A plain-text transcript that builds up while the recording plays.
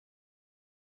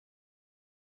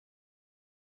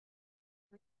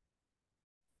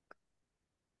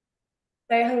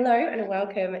So hello and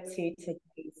welcome to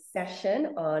today's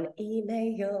session on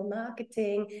email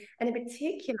marketing. And in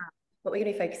particular, what we're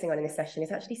going to be focusing on in this session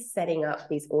is actually setting up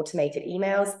these automated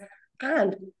emails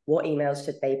and what emails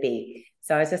should they be.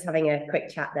 So I was just having a quick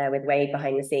chat there with Wade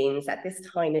behind the scenes. At this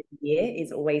time of year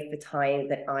is always the time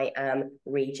that I am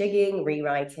rejigging,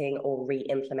 rewriting, or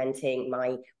re-implementing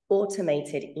my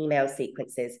automated email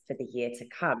sequences for the year to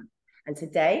come. And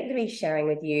today I'm going to be sharing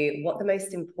with you what the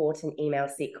most important email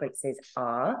sequences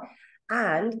are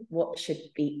and what should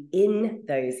be in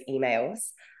those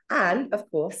emails. And of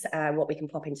course, what we can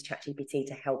pop into ChatGPT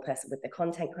to help us with the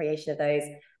content creation of those.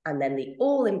 And then the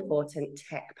all-important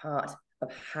tech part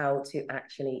of how to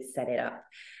actually set it up.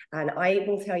 And I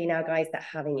will tell you now, guys, that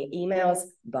having emails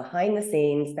behind the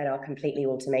scenes that are completely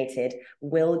automated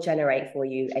will generate for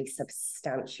you a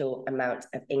substantial amount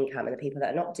of income. And the people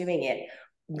that are not doing it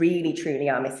really truly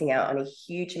are missing out on a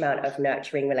huge amount of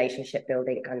nurturing, relationship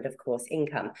building, and of course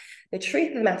income. The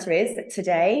truth of the matter is that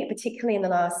today, particularly in the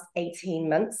last 18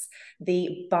 months,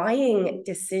 the buying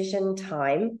decision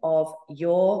time of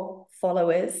your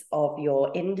followers, of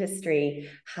your industry,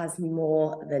 has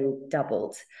more than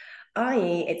doubled.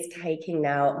 I.e., it's taking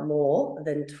now more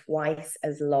than twice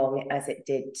as long as it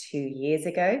did 2 years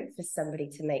ago for somebody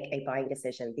to make a buying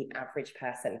decision, the average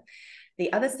person.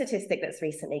 The other statistic that's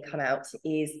recently come out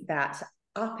is that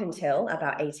up until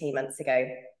about 18 months ago,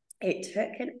 it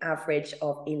took an average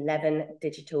of 11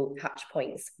 digital touch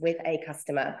points with a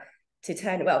customer to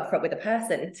turn, with a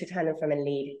person to turn them from a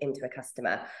lead into a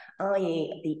customer,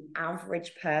 i.e. the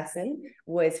average person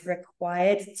was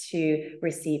required to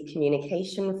receive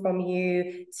communication from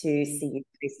you, to see you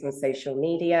post on social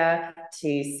media,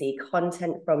 to see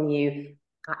content from you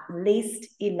at least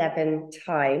 11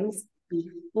 times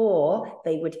before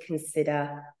they would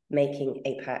consider making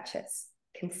a purchase.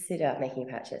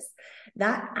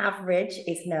 That average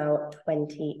is now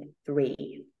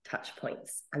 23 touch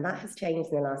points. And that has changed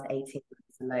in the last 18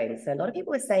 months alone. So a lot of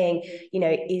people are saying,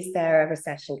 is there a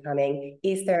recession coming?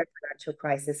 Is there a financial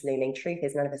crisis looming? Truth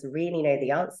is, none of us really know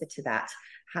the answer to that.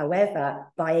 However,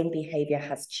 buying behavior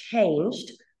has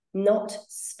changed, not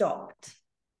stopped.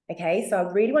 Okay, so I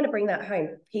really want to bring that home.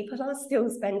 People are still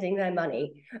spending their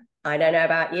money. I don't know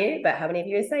about you, but how many of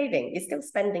you are saving? You're still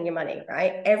spending your money,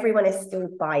 right? Everyone is still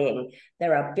buying.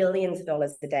 There are billions of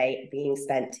dollars a day being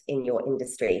spent in your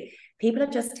industry. People are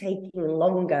just taking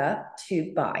longer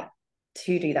to buy,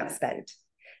 to do that spend.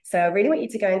 So I really want you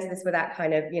to go into this with that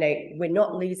kind of, we're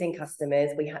not losing customers.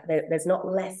 There's not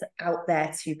less out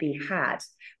there to be had.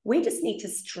 We just need to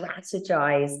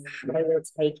strategize how we're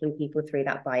taking people through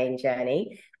that buying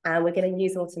journey. And we're going to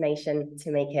use automation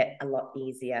to make it a lot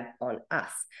easier on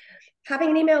us.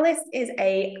 Having an email list is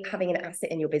having an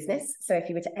asset in your business. So if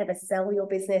you were to ever sell your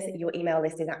business, your email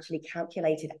list is actually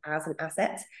calculated as an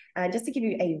asset. And just to give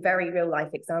you a very real life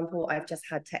example, I've just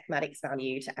had TekMatix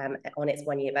valued on its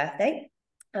 1-year birthday.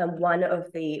 One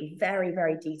of the very,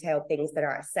 very detailed things that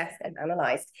are assessed and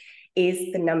analyzed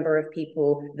is the number of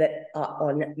people that are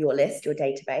on your list, your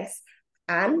database.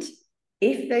 And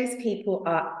if those people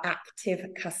are active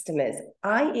customers,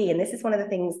 i.e., and this is one of the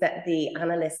things that the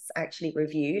analysts actually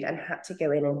reviewed and had to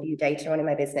go in and view data on in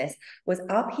my business, was,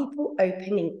 are people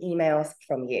opening emails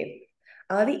from you?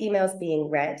 Are the emails being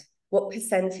read? What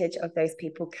percentage of those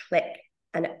people click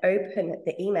and open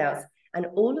the emails? And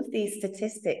all of these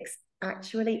statistics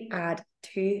actually add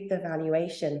to the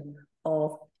valuation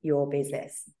of your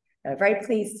business. I'm very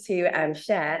pleased to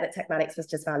share that TekMatix was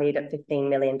just valued at $15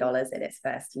 million in its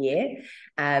first year,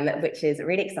 which is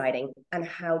really exciting. And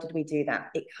how did we do that?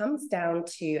 It comes down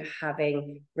to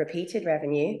having repeated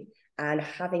revenue and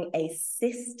having a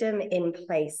system in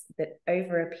place that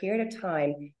over a period of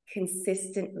time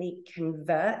consistently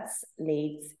converts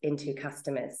leads into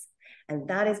customers. And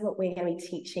that is what we're going to be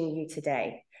teaching you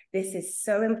today. This is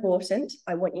so important.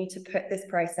 I want you to put this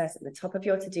process at the top of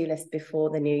your to-do list before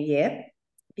the new year,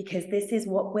 because this is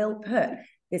what will put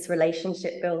this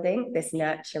relationship building, this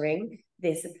nurturing,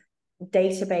 this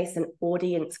database and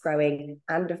audience growing,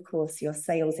 and of course your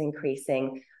sales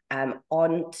increasing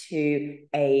onto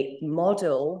a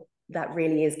model that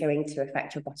really is going to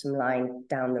affect your bottom line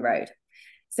down the road.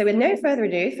 So with no further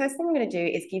ado, first thing I'm going to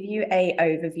do is give you an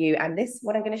overview, and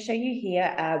what I'm going to show you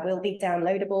here will be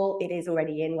downloadable. It is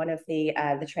already in one of the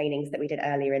trainings that we did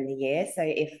earlier in the year. So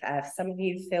if some of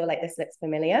you feel like this looks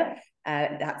familiar,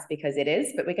 that's because it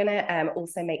is. But we're going to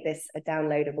also make this a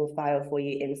downloadable file for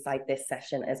you inside this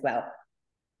session as well.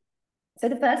 So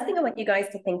the first thing I want you guys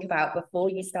to think about before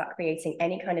you start creating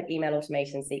any kind of email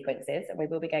automation sequences, and we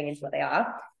will be going into what they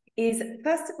are, is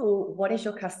first of all, what is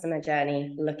your customer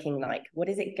journey looking like? What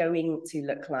is it going to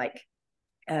look like?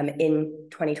 in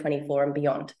 2024 and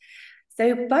beyond.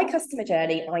 So by customer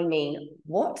journey, I mean,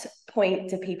 what point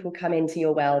do people come into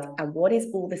your world and what is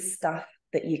all the stuff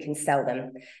that you can sell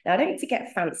them? Now, I don't need to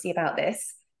get fancy about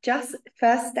this. Just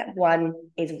first step one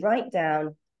is write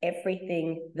down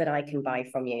everything that I can buy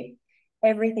from you,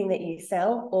 everything that you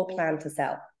sell or plan to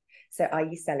sell. So are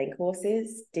you selling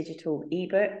courses, digital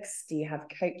ebooks? Do you have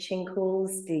coaching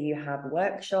calls? Do you have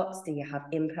workshops? Do you have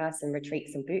in-person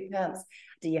retreats and boot camps?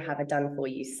 Do you have a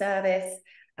done-for-you service?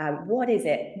 What is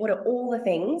it? What are all the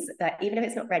things that, even if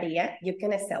it's not ready yet, you're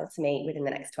going to sell to me within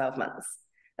the next 12 months?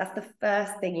 That's the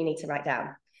first thing you need to write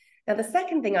down. Now, the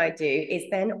second thing I do is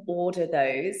then order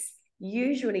those,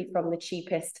 usually from the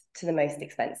cheapest to the most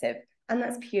expensive. And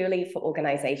that's purely for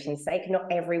organization's sake.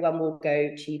 Not everyone will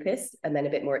go cheapest and then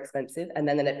a bit more expensive and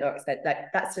then a bit more expensive.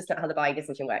 That's just not how the buying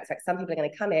decision works. Like, some people are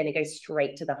going to come in and go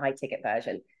straight to the high ticket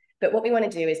version. But what we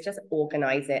want to do is just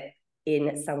organize it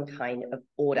in some kind of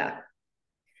order.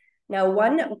 Now,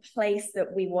 one place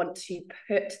that we want to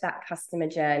put that customer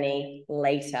journey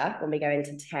later when we go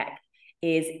into tech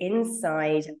is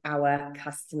inside our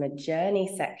customer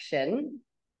journey section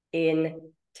in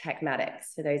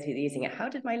TekMatix. For those who are using it, how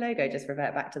did my logo just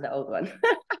revert back to the old one?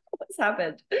 What's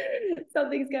happened?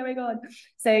 Something's going on.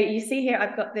 So you see here,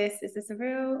 I've got this. Is this a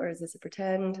real or is this a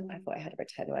pretend? I thought I had a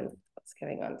pretend one. What's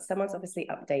going on? Someone's obviously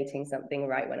updating something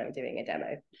right when I'm doing a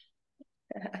demo.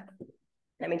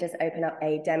 Let me just open up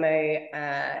a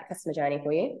demo customer journey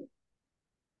for you.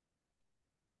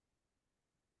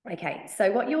 Okay,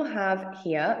 so what you'll have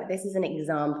here, this is an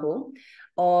example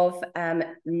of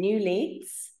new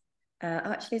leads.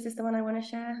 Actually, is this the one I want to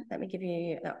share? Let me give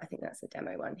you, oh, I think that's the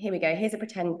demo one. Here we go. Here's a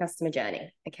pretend customer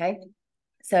journey, okay?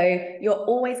 So you're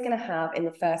always going to have in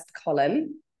the first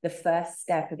column, the first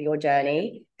step of your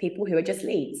journey, people who are just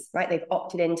leads, right? They've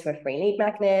opted into a free lead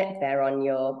magnet. They're on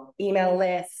your email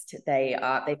list.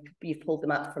 You've pulled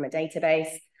them up from a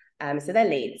database. So they're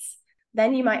leads.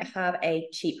 Then you might have a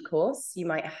cheap course. You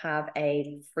might have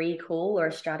a free call or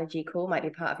a strategy call, might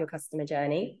be part of your customer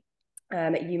journey.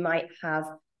 You might have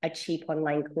a cheap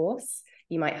online course.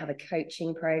 You might have a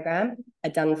coaching program, a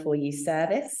done-for-you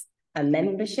service, a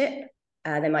membership.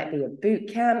 There might be a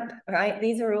boot camp, right?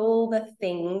 These are all the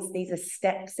things, these are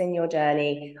steps in your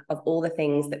journey of all the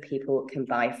things that people can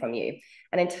buy from you.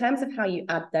 And in terms of how you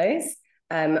add those,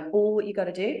 all you got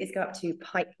to do is go up to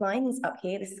pipelines up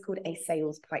here. This is called a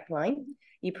sales pipeline.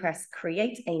 You press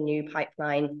create a new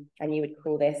pipeline and you would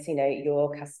call this,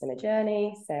 your customer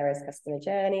journey, Sarah's customer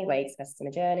journey, Wade's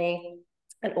customer journey.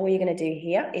 And all you're going to do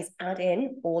here is add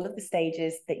in all of the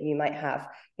stages that you might have.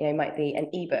 Might be an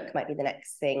ebook, might be the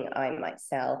next thing I might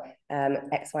sell,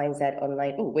 X, Y, and Z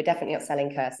online. Oh, we're definitely not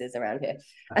selling curses around here.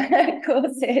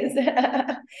 Courses,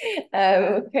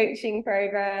 coaching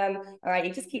program. All right,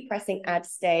 you just keep pressing add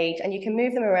stage and you can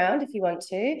move them around if you want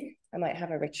to. I might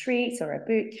have a retreat or a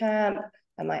boot camp.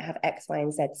 I might have X, Y,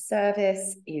 and Z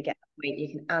service. You get the point. You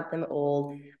can add them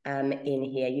all in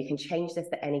here. You can change this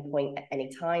at any point, at any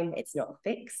time. It's not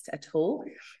fixed at all.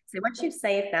 So once you've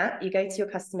saved that, you go to your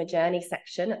customer journey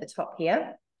section at the top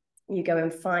here. You go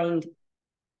and find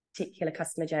particular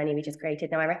customer journey we just created.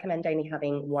 Now, I recommend only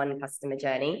having one customer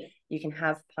journey. You can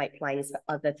have pipelines for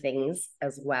other things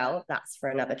as well. That's for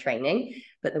another training.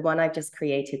 But the one I've just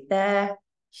created there,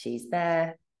 she's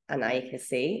there. And now you can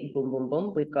see, boom, boom,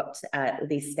 boom, we've got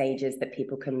these stages that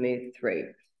people can move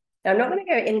through. Now, I'm not going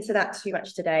to go into that too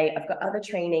much today. I've got other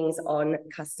trainings on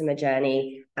customer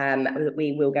journey that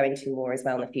we will go into more as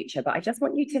well in the future. But I just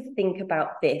want you to think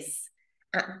about this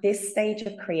at this stage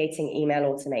of creating email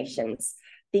automations,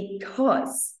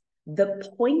 because the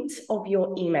point of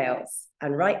your emails,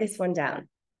 and write this one down,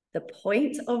 the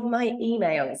point of my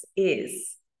emails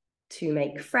is to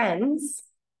make friends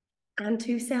and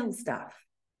to sell stuff.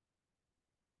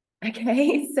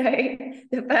 Okay, so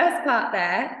the first part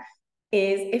there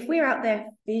is if we're out there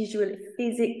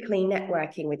physically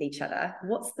networking with each other,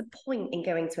 what's the point in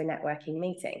going to a networking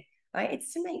meeting, right?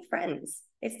 It's to make friends.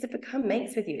 It's to become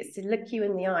mates with you. It's to look you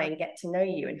in the eye and get to know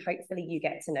you, and hopefully you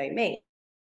get to know me.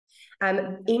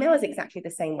 Email is exactly the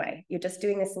same way. You're just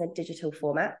doing this in a digital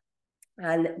format.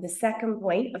 And the second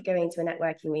point of going to a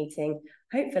networking meeting,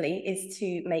 hopefully, is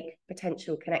to make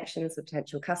potential connections with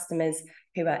potential customers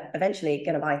who are eventually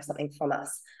going to buy something from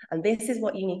us. And this is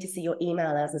what you need to see your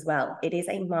email as well. It is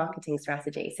a marketing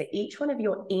strategy. So each one of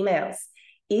your emails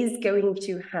is going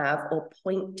to have or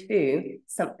point to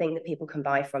something that people can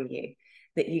buy from you,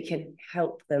 that you can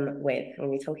help them with. And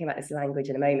we'll be talking about this language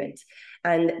in a moment.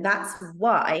 And that's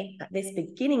why at this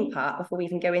beginning part, before we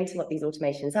even go into what these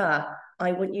automations are,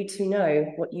 I want you to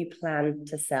know what you plan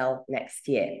to sell next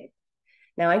year.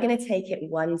 Now, I'm going to take it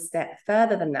one step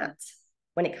further than that.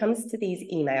 when it comes to these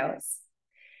emails,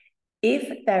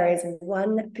 if there is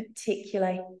one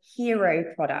particular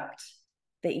hero product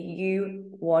that you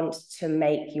want to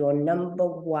make your number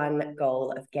one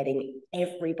goal of getting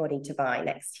everybody to buy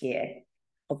next year,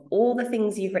 of all the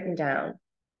things you've written down,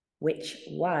 which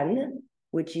one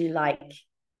would you like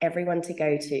everyone to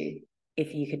go to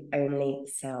if you could only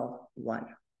sell one?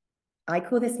 I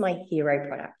call this my hero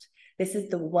product. This is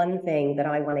the one thing that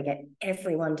I want to get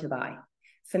everyone to buy.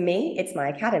 For me, it's my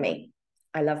academy.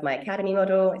 I love my academy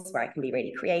model. It's where I can be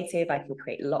really creative. I can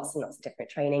create lots and lots of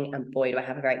different training. And boy, do I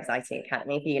have a very exciting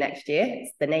academy for you next year.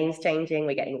 The name's changing.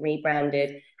 We're getting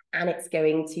rebranded. And it's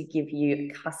going to give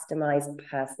you customized,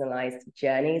 personalized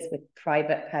journeys with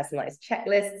private, personalized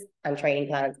checklists and training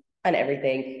plans and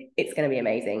everything. It's going to be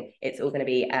amazing. It's all going to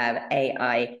be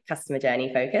AI customer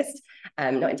journey focused,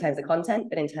 not in terms of content,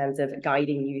 but in terms of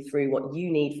guiding you through what you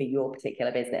need for your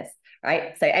particular business,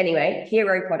 right? So anyway,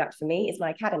 hero product for me is my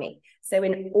academy. So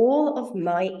in all of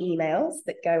my emails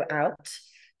that go out,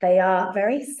 they are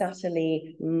very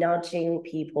subtly nudging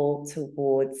people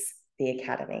towards the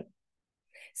academy.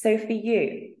 So for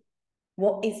you,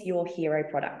 what is your hero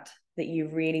product that you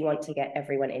really want to get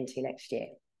everyone into next year?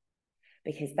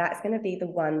 Because that's going to be the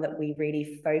one that we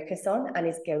really focus on and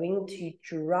is going to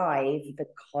drive the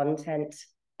content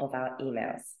of our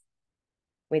emails.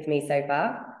 With me so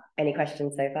far? Any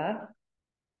questions so far?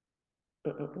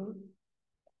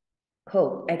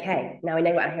 Cool. Okay, now we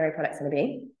know what our hero product's going to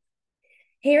be.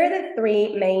 Here are the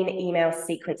 3 main email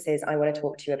sequences I want to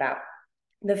talk to you about.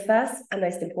 The first and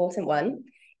most important one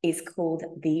is called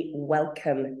the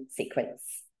welcome sequence.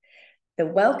 The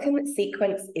welcome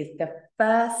sequence is the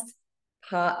first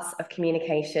parts of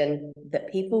communication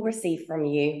that people receive from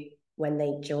you when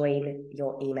they join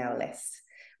your email list,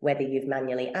 whether you've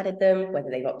manually added them, whether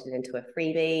they've opted into a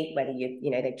freebie, whether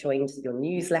they've joined your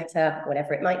newsletter,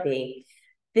 whatever it might be.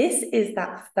 This is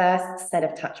that first set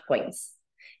of touch points.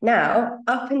 Now,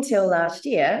 up until last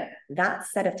year, that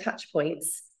set of touch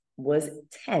points was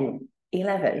 10,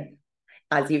 11.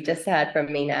 As you've just heard from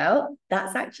me now,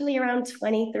 that's actually around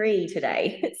 23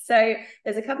 today. So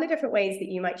there's a couple of different ways that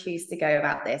you might choose to go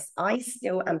about this. I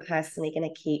still am personally going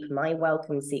to keep my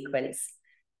welcome sequence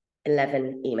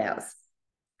 11 emails.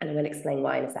 And I'm going to explain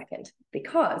why in a second.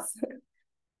 Because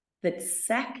the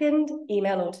second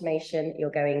email automation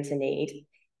you're going to need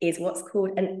is what's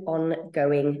called an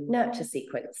ongoing nurture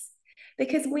sequence.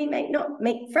 Because we may not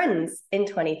make friends in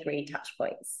 23 touch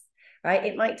points. Right?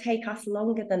 It might take us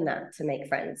longer than that to make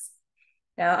friends.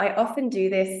 Now, I often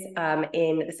do this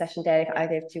in the session day.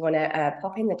 If you want to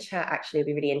pop in the chat, actually, it'd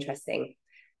be really interesting.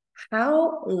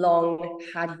 How long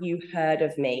had you heard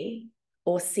of me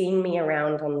or seen me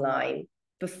around online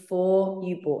before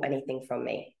you bought anything from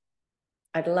me?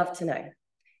 I'd love to know if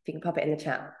you can pop it in the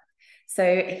chat. So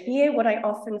here, what I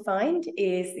often find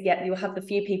is, you'll have the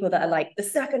few people that are like, the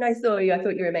second I saw you, I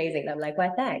thought you were amazing. And I'm like,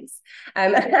 well, thanks.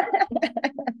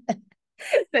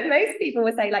 But most people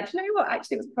will say, like, you know what?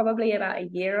 Actually, it was probably about a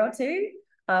year or two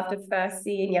after first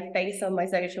seeing your face on my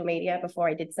social media before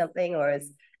I did something, or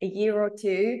as a year or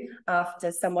two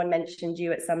after someone mentioned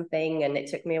you at something, and it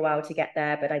took me a while to get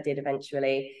there, but I did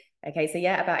eventually. Okay, so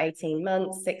yeah, about 18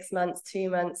 months, 6 months, 2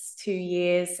 months, 2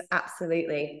 years,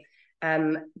 absolutely.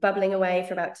 Bubbling away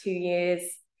for about 2 years.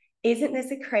 Isn't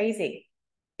this crazy?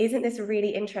 Isn't this really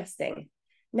interesting?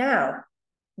 Now,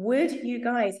 would you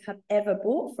guys have ever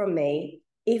bought from me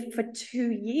if for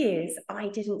 2 years I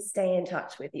didn't stay in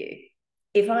touch with you?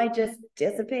 If I just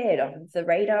disappeared off the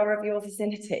radar of your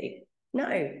vicinity? No,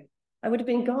 I would have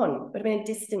been gone. It would have been a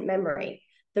distant memory.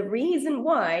 The reason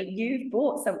why you've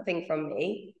bought something from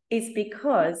me is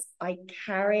because I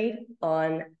carried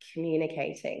on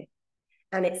communicating.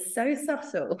 And it's so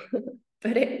subtle,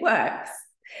 but it works.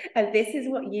 And this is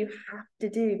what you have to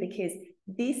do, because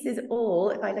this is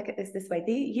all, if I look at this way,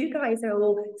 you guys are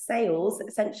all sales,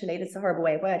 essentially. This is a horrible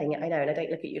way of wording it, I know, and I don't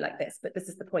look at you like this, but this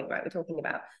is the point, right, we're talking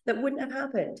about, that wouldn't have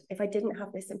happened if I didn't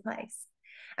have this in place.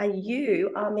 And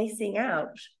you are missing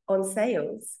out on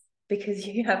sales because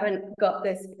you haven't got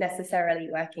this necessarily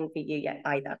working for you yet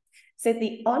either. So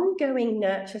the ongoing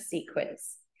nurture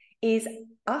sequence is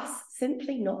us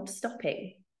simply not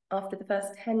stopping after the first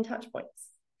 10 touch points.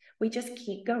 We just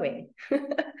keep going.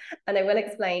 And I will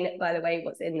explain, by the way,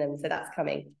 what's in them. So that's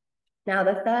coming. Now,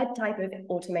 the third type of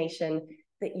automation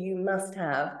that you must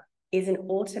have is an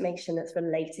automation that's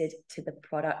related to the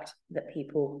product that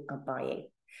people are buying.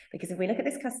 Because if we look at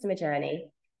this customer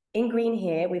journey, in green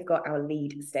here, we've got our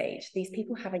lead stage. These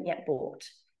people haven't yet bought.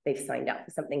 They've signed up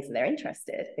for something, so they're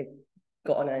interested. They've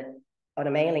got on a on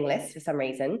a mailing list for some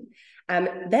reason.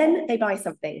 Then they buy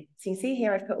something. So you see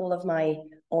here, I've put all of my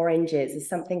oranges as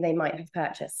something they might have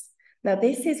purchased. Now,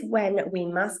 this is when we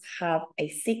must have a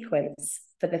sequence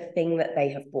for the thing that they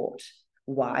have bought.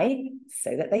 Why?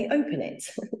 So that they open it,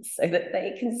 so that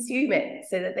they consume it,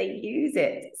 so that they use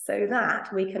it, so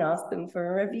that we can ask them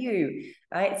for a review,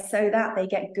 right? So that they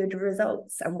get good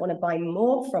results and want to buy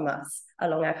more from us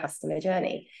along our customer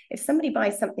journey. If somebody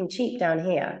buys something cheap down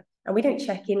here and we don't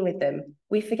check in with them,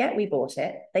 we forget we bought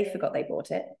it, they forgot they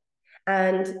bought it,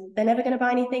 and they're never going to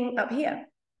buy anything up here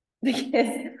because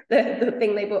the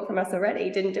thing they bought from us already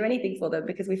didn't do anything for them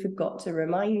because we forgot to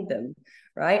remind them,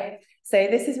 right? So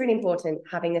this is really important,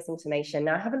 having this automation.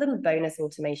 Now I have a little bonus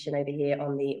automation over here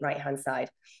on the right-hand side.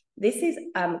 This is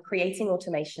creating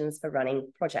automations for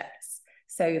running projects.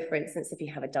 So for instance, if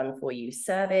you have a done-for-you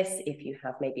service, if you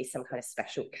have maybe some kind of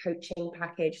special coaching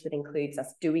package that includes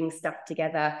us doing stuff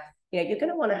together, you know, you're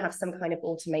going to want to have some kind of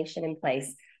automation in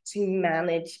place to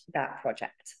manage that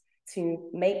project, to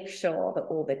make sure that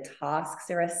all the tasks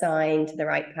are assigned to the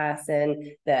right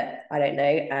person, that, I don't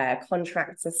know,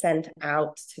 contracts are sent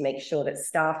out, to make sure that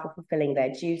staff are fulfilling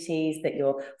their duties, that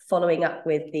you're following up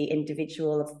with the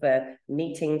individual for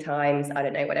meeting times, I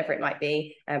don't know, whatever it might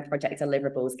be, project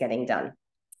deliverables getting done.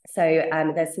 So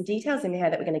there's some details in here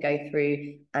that we're going to go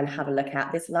through and have a look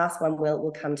at. This last one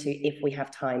we'll come to if we have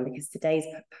time, because today's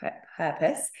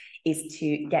purpose is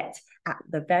to get, at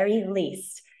the very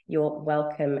least, your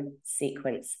welcome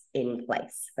sequence in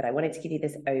place. But I wanted to give you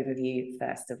this overview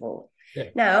first of all. Yeah.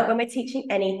 Now, when we're teaching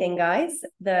anything, guys,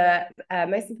 the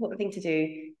most important thing to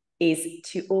do is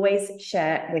to always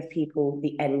share with people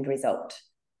the end result.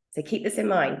 So keep this in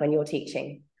mind when you're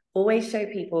teaching. Always show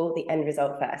people the end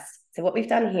result first. So what we've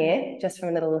done here, just from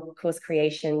a little course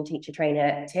creation teacher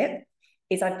trainer tip,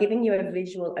 is I've given you a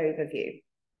visual overview.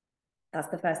 That's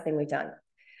the first thing we've done.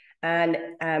 And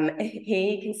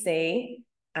here you can see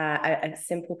a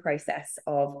simple process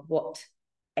of what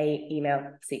an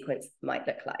email sequence might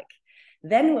look like.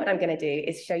 Then what I'm going to do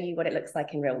is show you what it looks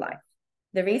like in real life.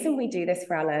 The reason we do this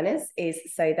for our learners is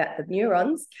so that the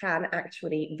neurons can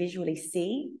actually visually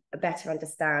see, better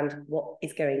understand what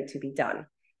is going to be done,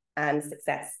 and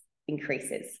success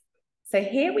increases. So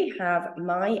here we have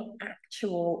my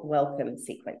actual welcome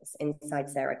sequence inside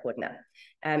Sarah Cordner.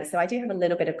 So I do have a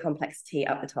little bit of complexity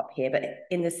up the top here, but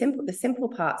in the simple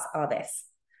parts are this.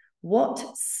 What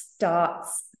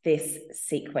starts this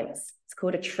sequence? It's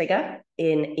called a trigger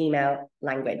in email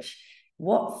language.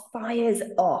 What fires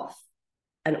off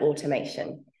an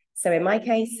automation? So in my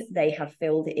case, they have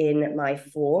filled in my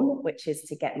form, which is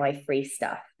to get my free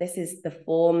stuff. This is the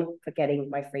form for getting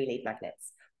my free lead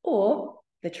magnets. Or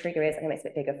the trigger is, I'm going to make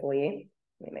this a bit bigger for you.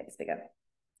 Let me make this bigger.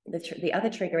 The other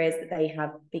trigger is that they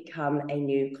have become a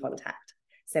new contact.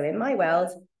 So in my world,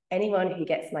 anyone who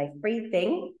gets my free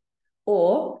thing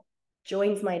or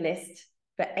joins my list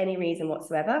for any reason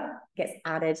whatsoever gets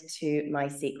added to my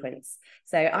sequence.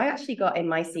 So I actually got in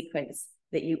my sequence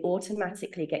that you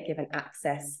automatically get given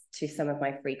access to some of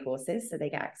my free courses. So they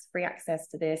get free access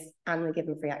to this, and we give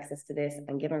them free access to this,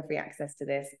 and give them free access to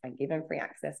this, and give them free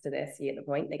access to this. You get the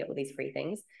point? They get all these free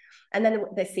things. And then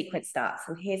the sequence starts.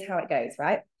 And here's how it goes,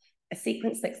 right? A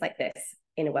sequence looks like this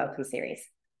in a welcome series.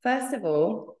 First of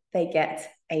all, they get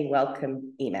a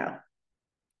welcome email.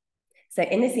 So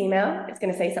in this email, it's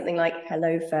going to say something like,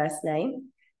 hello, first name.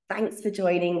 Thanks for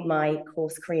joining my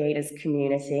course creators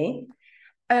community.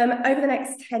 Over the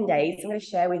next 10 days, I'm going to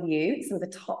share with you some of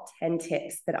the top 10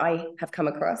 tips that I have come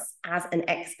across as an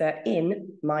expert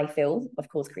in my field of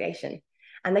course creation.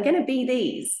 And they're going to be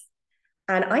these.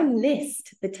 And I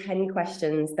list the 10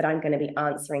 questions that I'm going to be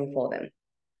answering for them.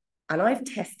 And I've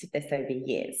tested this over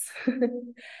years.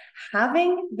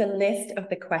 Having the list of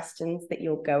the questions that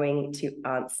you're going to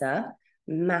answer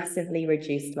massively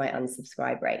reduced my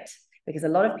unsubscribe rate. Because a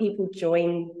lot of people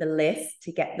join the list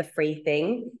to get the free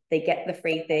thing. They get the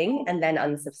free thing and then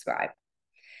unsubscribe.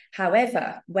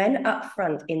 However, when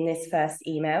upfront in this first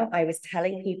email, I was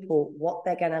telling people what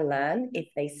they're going to learn if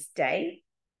they stay,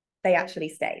 they actually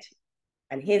stayed.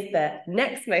 And here's the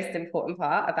next most important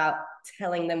part about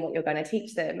telling them what you're going to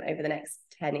teach them over the next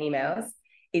 10 emails,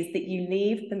 is that you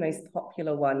leave the most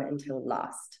popular one until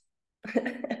last.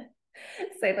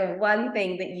 So the one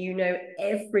thing that you know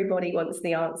everybody wants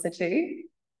the answer to,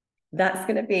 that's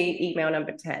going to be email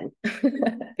number 10,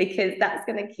 because that's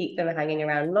going to keep them hanging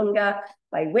around longer,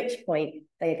 by which point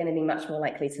they're going to be much more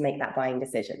likely to make that buying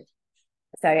decision.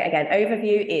 So again,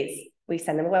 overview is we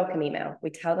send them a welcome email. We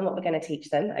tell them what we're going to teach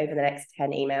them over the next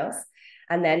 10 emails.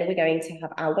 And then we're going to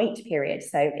have our wait period.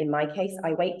 So in my case,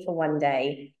 I wait for 1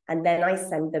 day and then I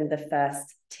send them the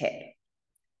first tip.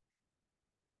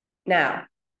 Now,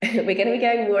 we're going to be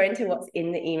going more into what's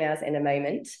in the emails in a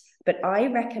moment, but I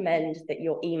recommend that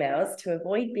your emails, to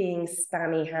avoid being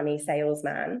spammy, hammy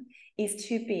salesman, is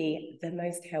to be the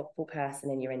most helpful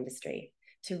person in your industry,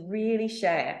 to really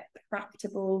share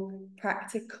practical,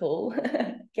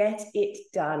 get it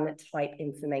done type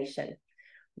information.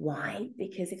 Why?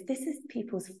 Because if this is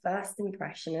people's first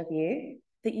impression of you,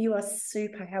 that you are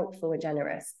super helpful and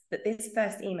generous, that this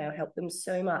first email helped them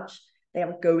so much, they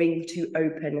are going to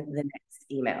open the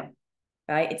next email,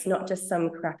 right? It's not just some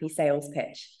crappy sales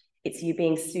pitch. It's you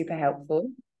being super helpful.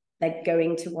 They're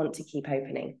going to want to keep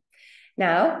opening.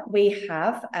 Now, we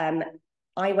have,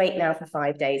 I wait now for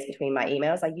 5 days between my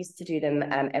emails. I used to do them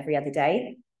every other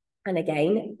day. And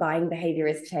again, buying behavior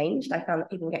has changed. I found that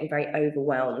people were getting very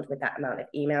overwhelmed with that amount of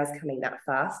emails coming that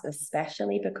fast,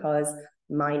 especially because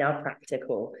mine are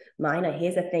practical. Mine are,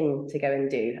 here's a thing to go and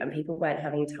do. And people weren't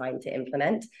having time to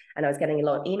implement. And I was getting a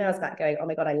lot of emails back going, oh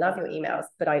my God, I love your emails,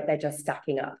 but they're just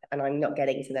stacking up and I'm not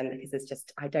getting to them because it's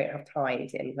just, I don't have time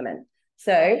to implement.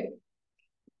 So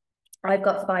I've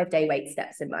got 5-day wait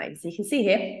steps in mind. So you can see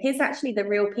here, here's actually the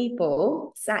real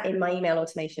people sat in my email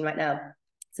automation right now.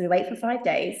 So we wait for 5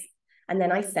 days and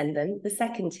then I send them the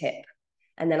second tip.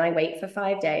 And then I wait for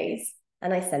 5 days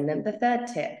and I send them the third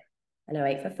tip. And I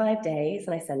wait for 5 days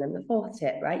and I send them the fourth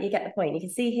tip, right? You get the point. You can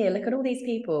see here, look at all these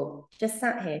people just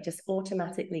sat here, just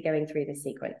automatically going through this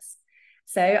sequence.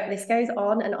 So this goes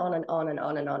on and on and on and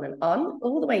on and on and on,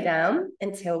 all the way down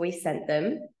until we sent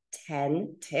them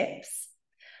 10 tips.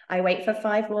 I wait for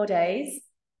 5 more days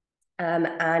and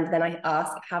then I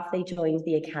ask, have they joined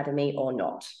the academy or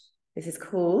not? This is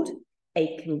called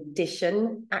a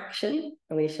condition action.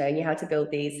 I'm going to show you how to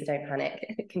build these, so don't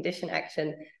panic. Condition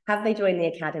action. Have they joined the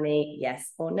academy?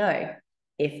 Yes or no?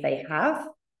 If they have,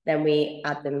 then we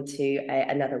add them to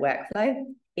another workflow.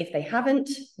 If they haven't,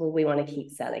 well, we want to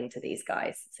keep selling to these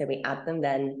guys. So we add them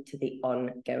then to the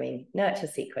ongoing nurture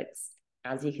sequence.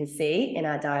 As you can see in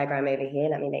our diagram over here,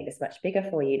 let me make this much bigger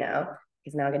for you now,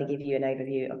 because now I'm going to give you an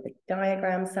overview of the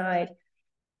diagram side.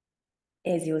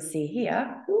 As you'll see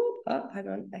here, oh, hang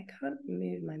on, I can't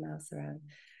move my mouse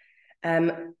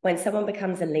around. When someone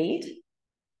becomes a lead,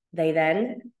 they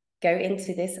then go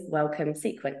into this welcome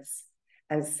sequence.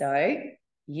 And so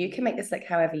you can make this look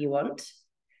however you want,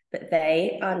 but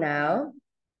they are now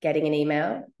getting an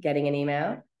email, getting an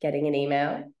email, getting an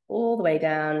email, all the way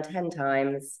down 10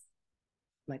 times.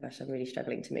 Oh my gosh, I'm really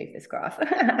struggling to move this graph.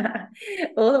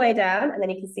 All the way down. And then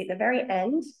you can see at the very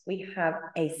end, we have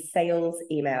a sales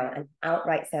email, an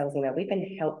outright sales email. We've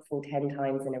been helpful 10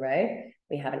 times in a row.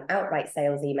 We have an outright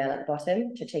sales email at the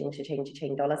bottom, cha-ching, cha-ching,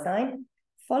 cha-ching, $sign.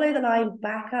 Follow the line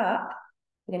back up.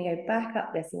 We're going to go back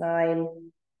up this line.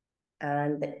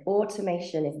 And the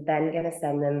automation is then going to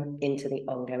send them into the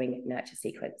ongoing nurture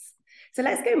sequence. So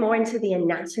let's go more into the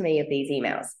anatomy of these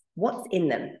emails. What's in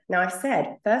them? Now, I've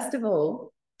said, first of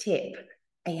all, tip,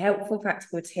 a helpful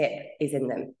practical tip is in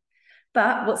them.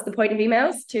 But what's the point of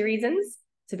emails? 2 reasons: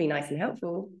 to be nice and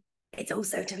helpful. It's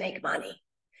also to make money.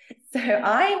 So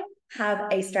I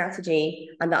have a strategy,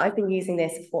 and that I've been using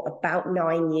this for about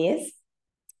 9 years,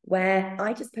 where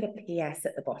I just put a PS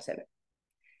at the bottom.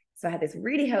 So I had this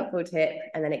really helpful tip,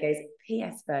 and then it goes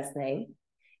PS first name.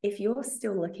 If you're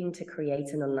still looking to create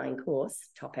an online course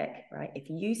topic, right? If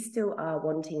you still are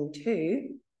wanting to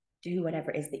do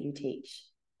whatever it is that you teach,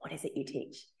 what is it you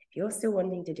teach? If you're still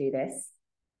wanting to do this,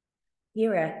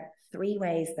 here are 3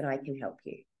 ways that I can help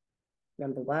you.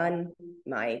 Number 1,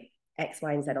 my X,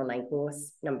 Y, and Z online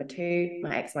course. Number 2,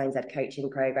 my X, Y, and Z coaching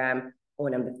program.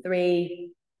 Or number 3,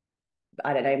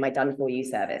 I don't know, my done for you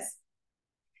service.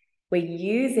 We're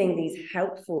using these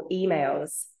helpful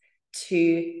emails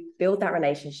to build that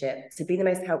relationship, to be the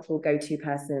most helpful go-to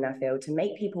person in our field, to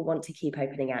make people want to keep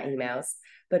opening our emails,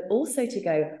 but also to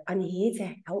go, I'm here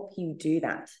to help you do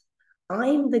that.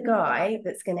 I'm the guy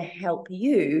that's going to help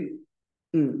you.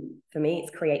 For me,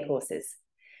 it's create courses.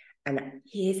 And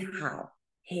here's how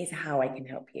I can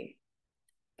help you.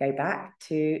 Go back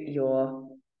to your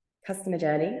customer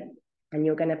journey, and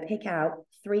you're going to pick out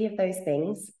 3 of those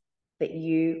things that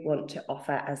you want to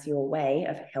offer as your way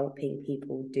of helping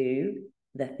people do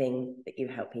the thing that you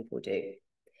help people do.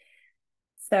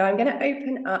 So I'm going to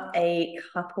open up a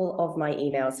couple of my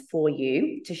emails for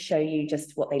you to show you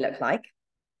just what they look like.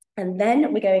 And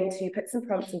then we're going to put some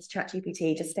prompts into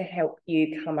ChatGPT just to help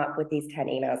you come up with these 10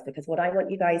 emails, because what I want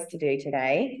you guys to do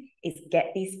today is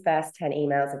get these first 10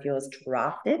 emails of yours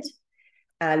drafted.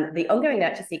 And the ongoing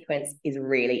nurture sequence is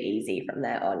really easy from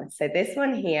there on. So this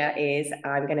one here is,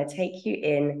 I'm going to take you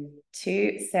in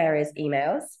to Sarah's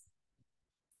emails.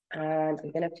 And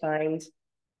I'm going to find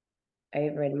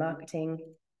over in marketing.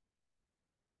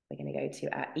 we're going to go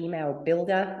to our email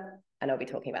builder, and I'll be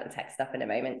talking about the tech stuff in a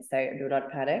moment, so do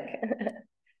not panic.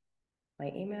 My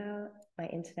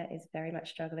internet is very much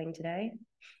struggling today.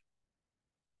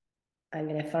 I'm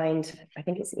going to find, I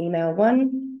think it's email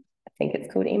one. I think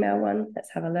it's called email one.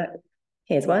 Let's have a look.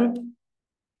 Here's one.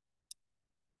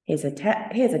 Here's a tip.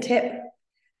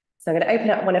 So I'm going to open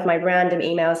up one of my random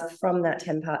emails from that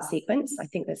 10-part sequence. I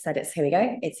think that said it's, here we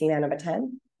go. It's email number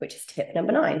 10, which is tip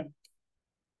number 9.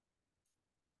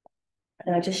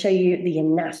 And I'll just show you the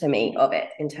anatomy of it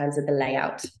in terms of the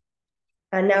layout.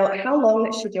 And now, how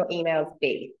long should your emails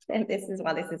be? And this is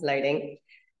while this is loading.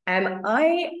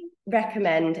 I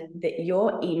recommend that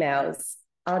your emails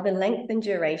are the length and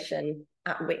duration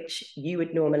at which you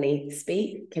would normally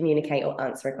speak, communicate, or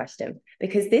answer a question,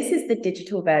 because this is the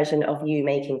digital version of you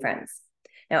making friends.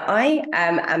 Now, I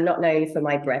am not known for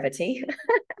my brevity.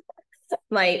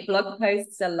 My blog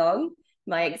posts are long.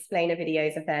 My explainer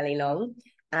videos are fairly long.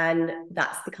 And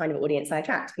that's the kind of audience I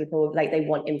attract. People, like, they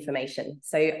want information.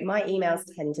 So my emails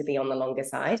tend to be on the longer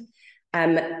side.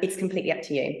 It's completely up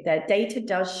to you. The data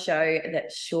does show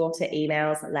that shorter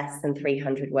emails, less than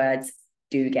 300 words,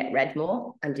 do get read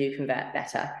more and do convert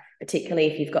better, particularly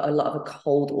if you've got a lot of a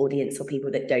cold audience or people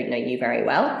that don't know you very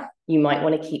well. You might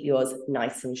want to keep yours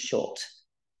nice and short.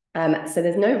 So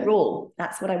there's no rule.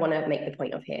 That's what I want to make the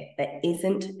point of here. There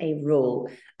isn't a rule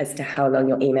as to how long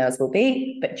your emails will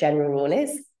be, but general rule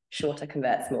is shorter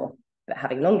converts more. But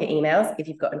having longer emails, if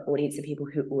you've got an audience of people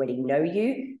who already know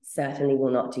you, certainly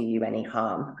will not do you any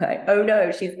harm. Like, oh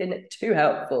no, she's been too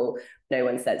helpful. No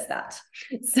one says that.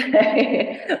 So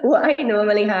what I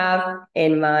normally have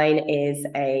in mine is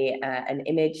an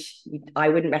image. I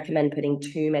wouldn't recommend putting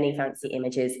too many fancy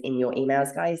images in your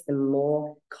emails, guys. The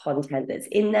more content that's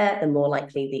in there, the more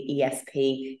likely the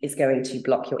ESP is going to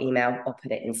block your email or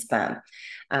put it in spam.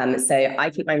 So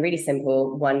I keep mine really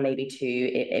simple, 1, maybe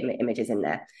 2 images in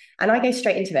there. And I go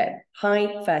straight into it.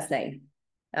 Hi, first name.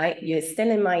 Right? You're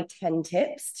still in my 10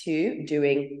 tips to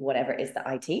doing whatever it is that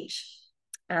I teach.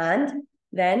 And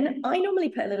then I normally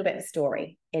put a little bit of a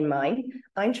story in mine.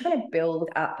 I'm trying to build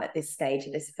up at this stage,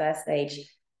 at this first stage,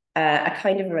 a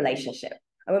kind of a relationship.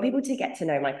 I want people to get to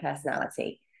know my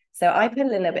personality. So I put a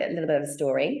little bit of a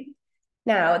story.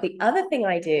 Now, the other thing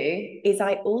I do is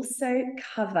I also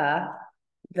cover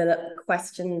the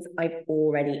questions I've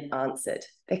already answered,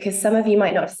 because some of you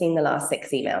might not have seen the last 6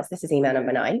 emails. This is email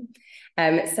number 9.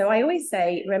 So I always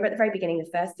say, remember at the very beginning,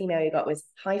 the first email you got was,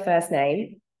 hi, first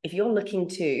name. If you're looking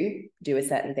to do a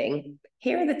certain thing,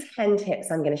 here are the 10 tips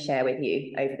I'm going to share with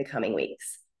you over the coming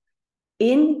weeks.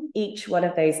 In each one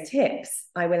of those tips,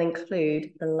 I will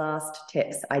include the last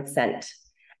tips I'd sent.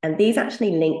 And these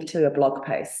actually link to a blog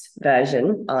post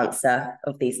version answer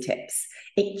of these tips.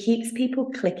 It keeps people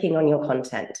clicking on your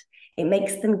content. It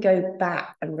makes them go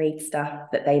back and read stuff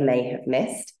that they may have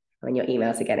missed. When your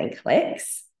emails are getting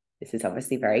clicks, this is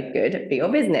obviously very good for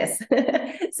your business.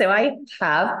 So I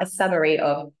have a summary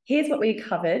of, here's what we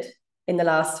covered in the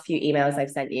last few emails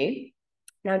I've sent you.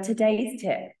 Now, today's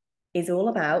tip is all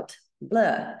about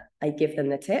blur. I give them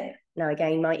the tip. Now,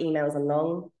 again, my emails are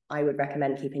long. I would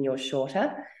recommend keeping yours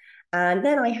shorter. And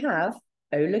then I have,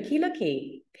 oh,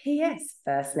 looky, P.S.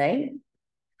 first name.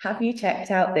 Have you checked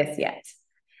out this yet?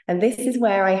 And this is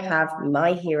where I have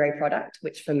my hero product,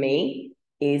 which for me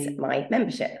is my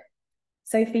membership.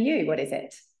 So for you, what is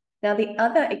it? Now, the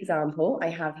other example I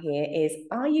have here is,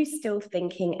 are you still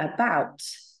thinking about?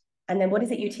 And then what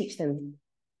is it you teach them?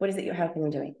 What is it you're helping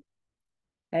them doing?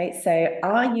 Okay, so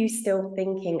are you still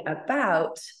thinking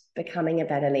about becoming a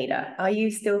better leader? Are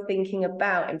you still thinking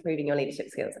about improving your leadership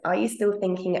skills? Are you still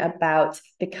thinking about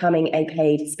becoming a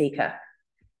paid speaker?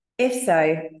 If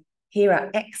so, here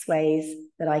are X ways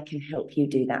that I can help you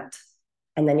do that.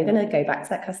 And then you're going to go back to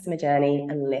that customer journey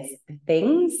and list the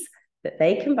things that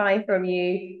they can buy from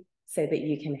you so that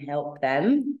you can help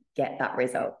them get that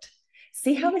result.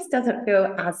 See how this doesn't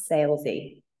feel as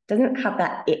salesy, doesn't have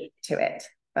that it to it,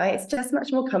 right? It's just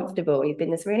much more comfortable. You've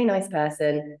been this really nice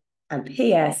person. And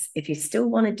P.S., if you still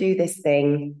want to do this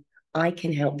thing, I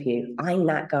can help you. I'm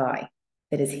that guy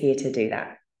that is here to do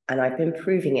that. And I've been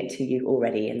proving it to you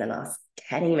already in the last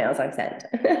 10 emails I've sent.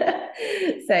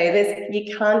 So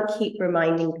you can't keep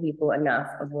reminding people enough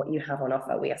of what you have on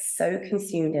offer. We are so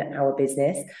consumed in our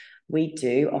business. We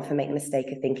do often make the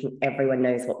mistake of thinking everyone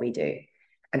knows what we do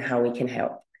and how we can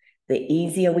help. The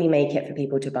easier we make it for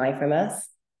people to buy from us,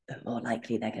 the more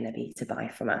likely they're going to be to buy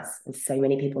from us. And so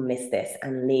many people miss this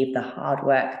and leave the hard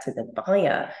work to the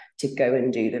buyer to go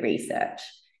and do the research.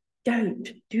 Don't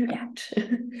do that.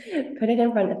 Put it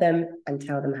in front of them and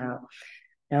tell them how.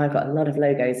 Now I've got a lot of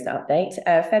logos to update.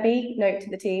 Febby, note to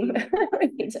the team. We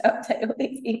need to update all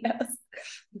these emails.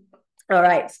 All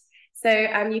right. So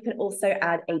you can also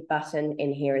add a button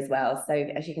in here as well. So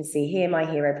as you can see here, my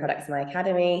hero products, my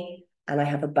academy, and I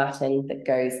have a button that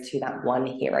goes to that one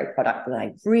hero product that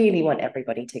I really want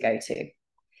everybody to go to.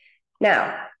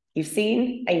 Now, you've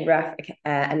seen a rough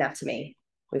anatomy.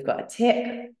 We've got a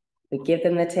tip, we give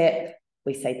them the tip,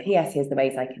 we say, PS, here's the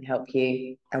ways I can help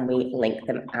you, and we link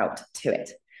them out to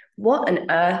it. What on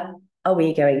earth are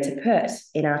we going to put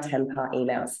in our 10-part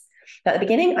emails? Now, at the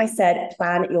beginning, I said,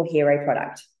 plan your hero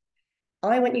product.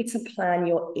 I want you to plan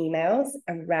your emails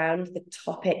around the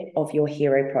topic of your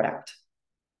hero product.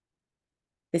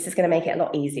 This is going to make it a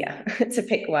lot easier to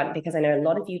pick one because I know a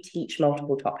lot of you teach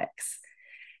multiple topics.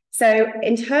 So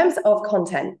in terms of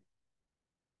content,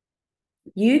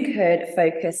 you could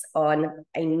focus on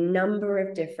a number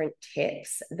of different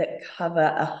tips that cover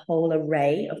a whole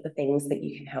array of the things that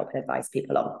you can help and advise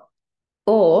people on.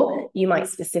 Or you might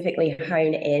specifically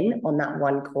hone in on that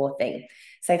one core thing.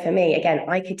 So for me, again,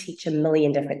 I could teach a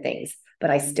million different things, but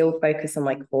I still focus on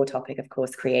my core topic of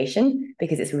course creation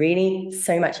because it's really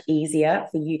so much easier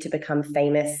for you to become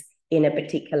famous in a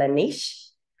particular niche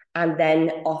and then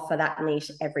offer that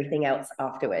niche everything else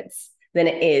afterwards than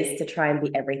it is to try and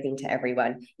be everything to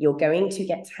everyone. You're going to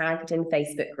get tagged in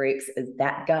Facebook groups as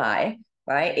that guy,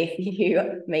 right? If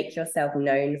you make yourself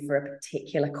known for a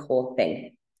particular core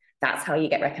thing. That's how you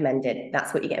get recommended.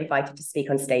 That's what you get invited to speak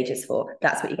on stages for.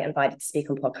 That's what you get invited to speak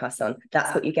on podcasts on.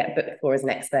 That's what you get booked for as an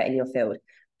expert in your field.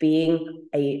 Being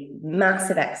a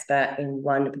massive expert in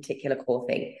one particular core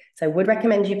thing. So I would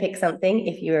recommend you pick something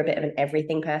if you're a bit of an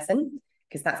everything person,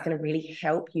 because that's going to really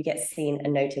help you get seen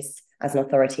and noticed as an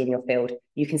authority in your field.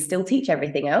 You can still teach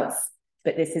everything else,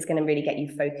 but this is going to really get you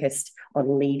focused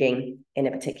on leading in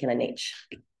a particular niche.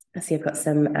 I see I've got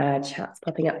some chats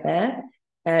popping up there.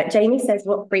 Jamie says,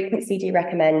 what frequency do you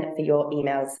recommend for your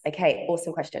emails? Okay,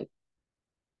 awesome question.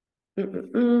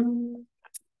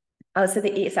 Oh, so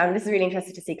this is really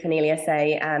interesting to see Cornelia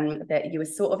say that you were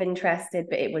sort of interested,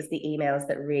 but it was the emails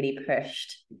that really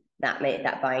pushed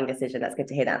that buying decision. That's good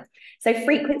to hear that. So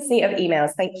frequency of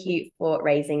emails. Thank you for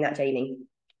raising that, Jamie.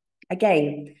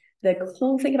 Again, the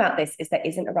cool thing about this is there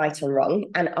isn't a right or wrong.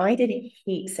 And I did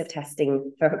heaps of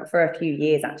testing for a few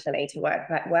years, actually, to work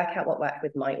out what worked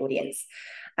with my audience.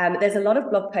 There's a lot of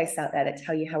blog posts out there that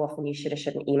tell you how often you should or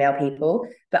shouldn't email people,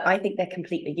 but I think they're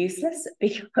completely useless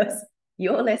because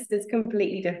your list is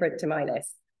completely different to my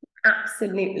list.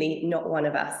 Absolutely not one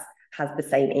of us has the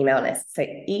same email list. So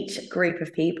each group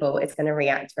of people is going to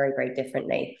react very, very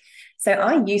differently. So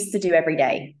I used to do every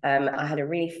day. I had a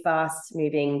really fast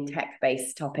moving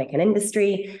tech-based topic and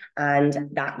industry, and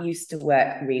that used to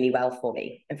work really well for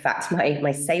me. In fact,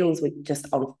 my sales were just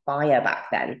on fire back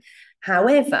then.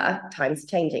 However, times are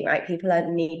changing, right? People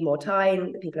need more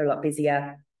time. People are a lot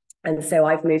busier. And so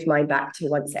I've moved mine back to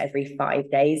once every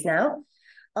 5 days now.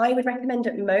 I would recommend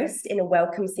at most in a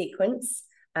welcome sequence,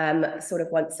 sort of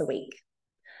once a week.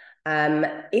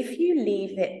 If you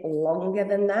leave it longer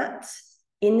than that,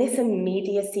 in this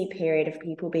immediacy period of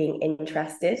people being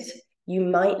interested, you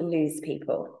might lose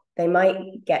people. They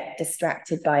might get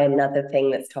distracted by another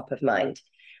thing that's top of mind.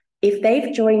 If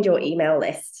they've joined your email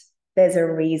list, there's a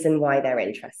reason why they're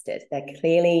interested. They're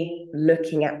clearly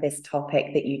looking at this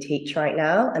topic that you teach right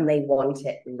now, and they want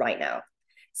it right now.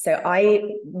 So I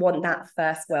want that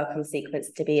first welcome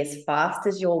sequence to be as fast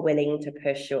as you're willing to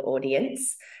push your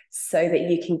audience so that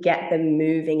you can get them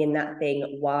moving in that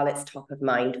thing while it's top of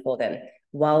mind for them,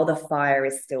 while the fire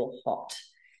is still hot.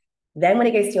 Then when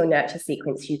it goes to your nurture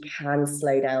sequence, you can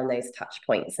slow down those touch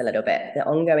points a little bit. The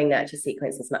ongoing nurture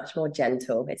sequence is much more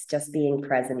gentle. It's just being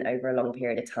present over a long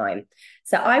period of time.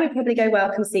 So I would probably go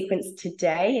welcome sequence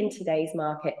today in today's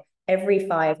market every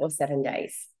 5 or 7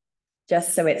 days,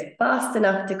 just so it's fast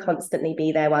enough to constantly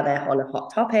be there while they're on a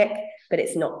hot topic, but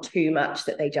it's not too much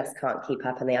that they just can't keep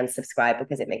up and they unsubscribe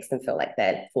because it makes them feel like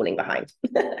they're falling behind.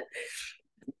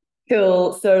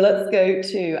 Cool. So let's go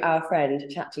to our friend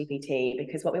ChatGPT,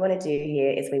 because what we want to do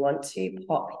here is we want to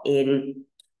pop in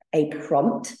a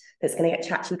prompt that's going to get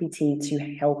ChatGPT to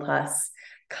help us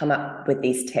come up with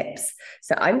these tips.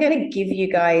 So I'm going to give you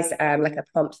guys like a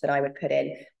prompt that I would put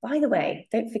in. By the way,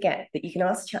 don't forget that you can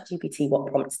ask ChatGPT what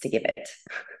prompts to give it.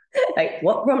 Like,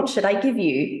 what prompt should I give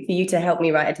you for you to help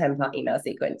me write a 10-part email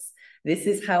sequence? This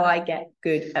is how I get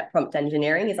good at prompt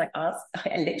engineering, is I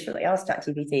literally ask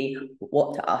ChatGPT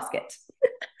what to ask it.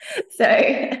 So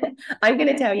I'm going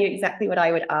to tell you exactly what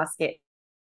I would ask it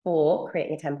for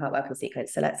creating a 10-part welcome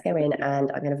sequence. So let's go in,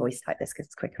 and I'm going to voice type this because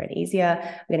it's quicker and easier.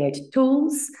 We're going to go to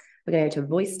tools. We're going to go to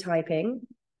voice typing.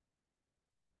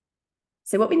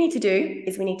 So what we need to do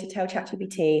is we need to tell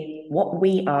ChatGPT what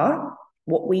we are,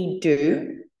 what we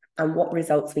do, and what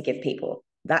results we give people.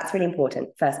 That's really important,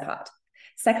 first part.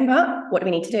 Second part, what do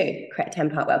we need to do? Create a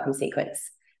 10-part welcome sequence.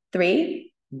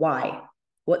 3, why?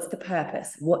 What's the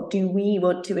purpose? What do we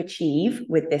want to achieve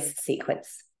with this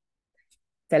sequence?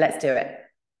 So let's do it.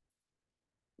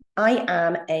 I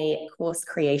am a course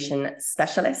creation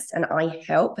specialist, and I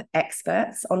help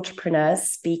experts, entrepreneurs,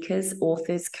 speakers,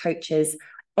 authors, coaches,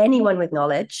 anyone with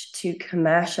knowledge to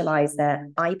commercialize their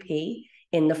IP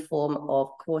in the form of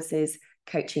courses,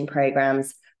 coaching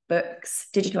programs, books,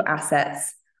 digital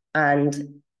assets,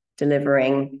 and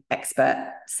delivering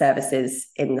expert services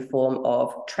in the form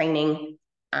of training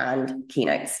and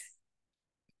keynotes.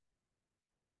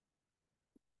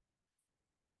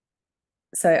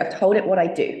 So I've told it what I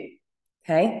do,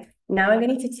 okay? Now I'm going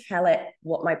to need to tell it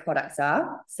what my products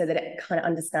are so that it kind of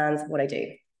understands what I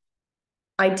do.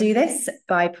 I do this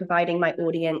by providing my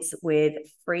audience with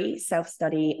free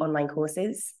self-study online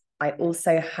courses. I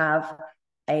also have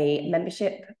a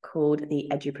membership called the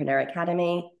Edupreneur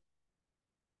Academy.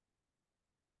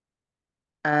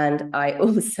 And I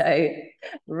also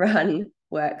run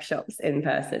workshops in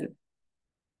person.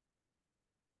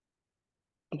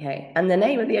 Okay, and the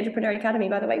name of the Edupreneur Academy,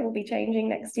 by the way, will be changing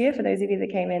next year. For those of you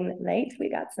that came in late, we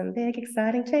got some big,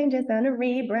 exciting changes and a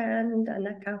rebrand, and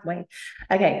I can't wait.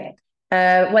 Okay,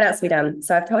 what else have we done?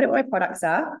 So I've told it what my products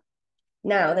are.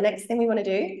 Now, the next thing we want to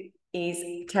do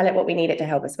is tell it what we need it to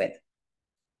help us with.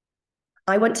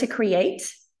 I want to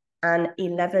create an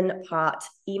 11-part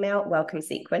email welcome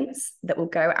sequence that will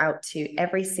go out to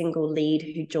every single lead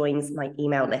who joins my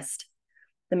email list.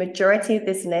 The majority of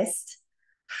this list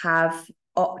have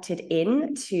opted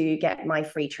in to get my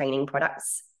free training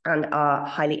products and are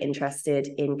highly interested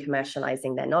in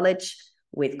commercializing their knowledge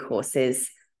with courses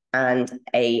and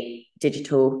a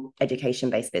digital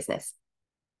education-based business.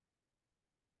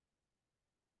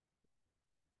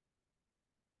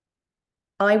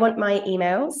 I want my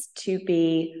emails to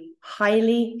be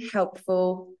highly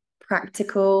helpful,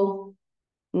 practical,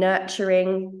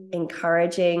 nurturing,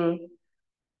 encouraging,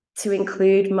 to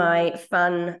include my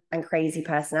fun and crazy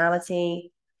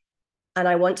personality. And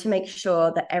I want to make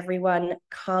sure that everyone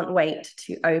can't wait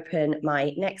to open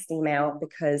my next email,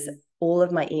 because all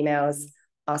of my emails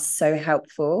are so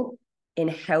helpful in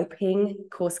helping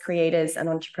course creators and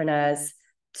entrepreneurs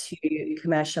to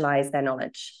commercialize their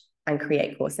knowledge and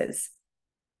create courses.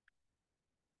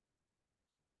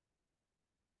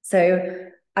 So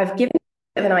I've given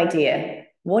you an idea.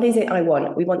 What is it I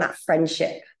want? We want that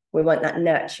friendship. We want that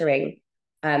nurturing.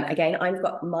 Again, I've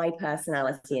got my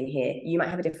personality in here. You might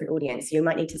have a different audience. You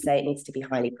might need to say it needs to be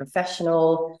highly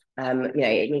professional.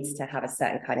 It needs to have a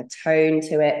certain kind of tone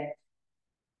to it.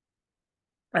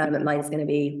 Mine's going to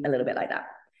be a little bit like that.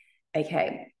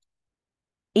 Okay.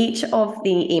 Each of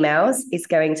the emails is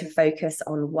going to focus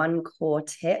on one core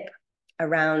tip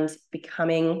around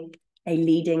becoming a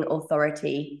leading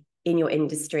authority in your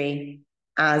industry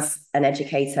as an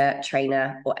educator,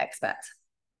 trainer, or expert.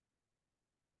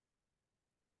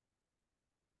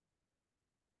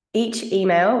 Each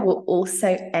email will also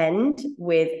end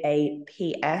with a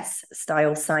PS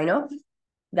style sign off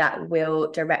that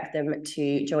will direct them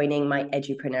to joining my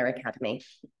Edupreneur Academy.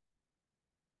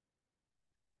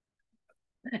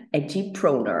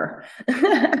 Edupreneur.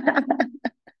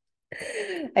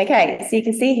 Okay, so you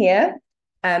can see here,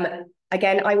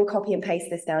 again, I will copy and paste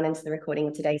this down into the recording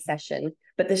of today's session,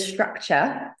 but the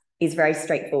structure is very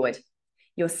straightforward.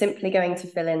 You're simply going to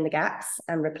fill in the gaps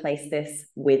and replace this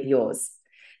with yours.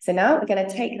 So now we're going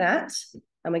to take that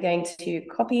and we're going to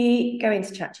go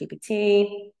into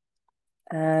ChatGPT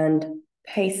and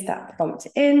paste that prompt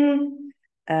in.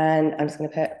 And I'm just going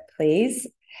to put, please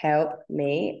help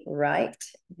me write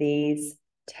these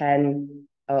 10,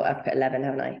 oh, I've put 11,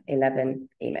 haven't I? 11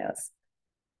 emails.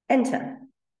 Enter.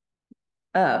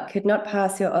 Oh, could not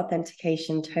pass your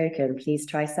authentication token. Please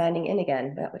try signing in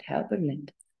again. That would help,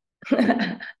 wouldn't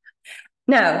it?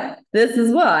 Now, this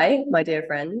is why, my dear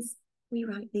friends, we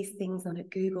write these things on a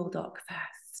Google Doc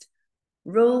first.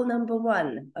 Rule number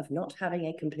 1 of not having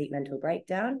a complete mental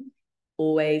breakdown: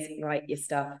 always write your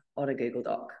stuff on a Google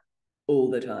Doc all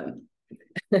the time.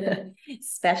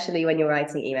 Especially when you're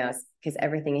writing emails, because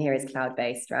everything here is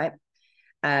cloud-based, right?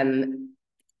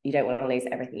 You don't want to lose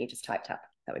everything you just typed up.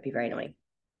 That would be very annoying.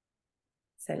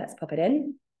 So let's pop it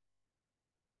in.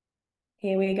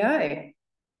 Here we go.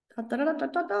 Da, da, da, da,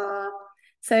 da, da.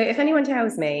 So if anyone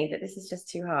tells me that this is just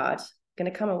too hard, I'm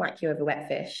going to come and whack you over wet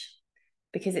fish,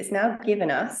 because it's now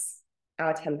given us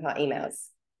our 10-part emails.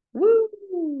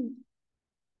 Woo!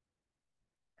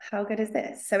 How good is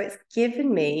this? So it's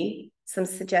given me some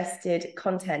suggested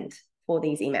content for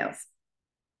these emails.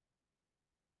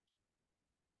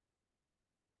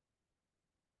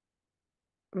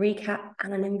 recap,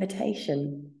 and an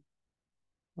invitation.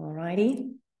 All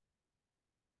righty.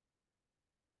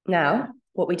 Now,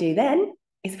 what we do then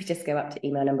is we just go up to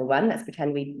email number 1. Let's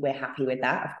pretend we're happy with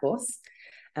that, of course.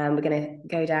 We're going to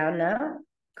go down now,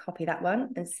 copy that one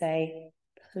and say,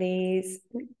 please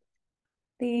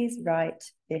write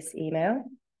this email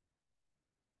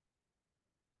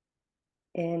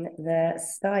in the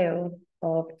style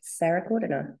of Sarah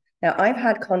Cordiner. Now, I've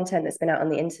had content that's been out on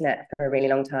the internet for a really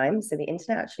long time, so the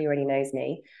internet actually already knows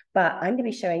me, but I'm going to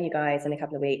be showing you guys in a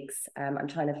couple of weeks, I'm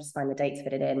trying to just find the date to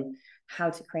fit it in,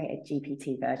 how to create a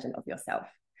GPT version of yourself.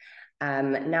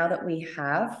 Now that we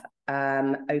have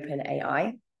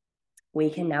OpenAI, we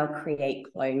can now create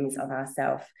clones of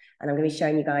ourselves, and I'm going to be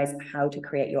showing you guys how to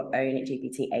create your own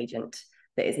GPT agent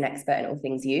that is an expert in all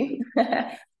things you.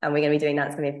 And we're going to be doing that.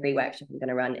 It's going to be a free workshop I'm going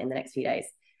to run in the next few days.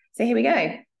 So here we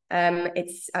go.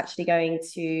 It's actually going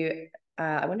to,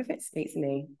 I wonder if it speaks to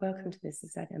me. Welcome to this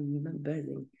society. I'm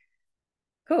buzzing.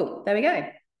 Cool. There we go.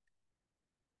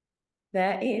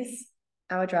 There is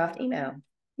our draft email.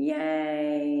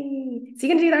 Yay. So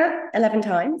you're going to do that 11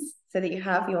 times so that you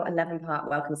have your 11-part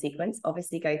welcome sequence.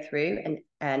 Obviously go through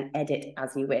and edit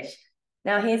as you wish.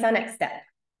 Now here's our next step.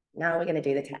 Now we're going to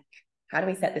do the tech. How do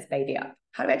we set this baby up?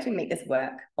 How do we actually make this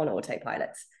work on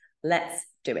autopilot? Let's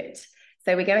do it.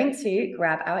 So we're going to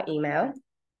grab our email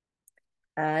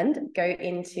and go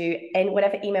into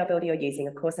whatever email builder you're using.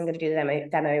 Of course, I'm going to do the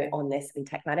demo on this in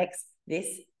TekMatix. This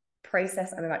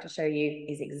process I'm about to show you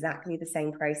is exactly the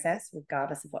same process,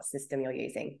 regardless of what system you're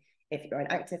using. If you're on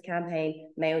ActiveCampaign,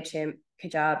 MailChimp,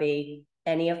 Kajabi,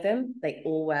 any of them, they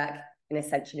all work in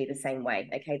essentially the same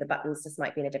way. Okay, the buttons just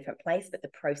might be in a different place, but the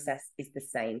process is the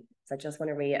same. So I just want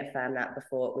to reaffirm that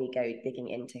before we go digging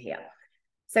into here.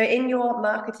 So in your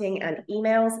marketing and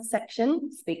emails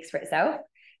section, speaks for itself,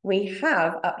 we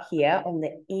have up here on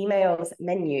the emails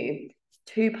menu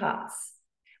 2 parts.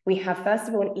 We have, first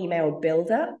of all, an email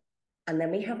builder, and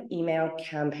then we have email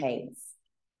campaigns.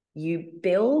 You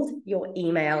build your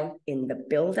email in the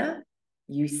builder,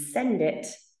 you send it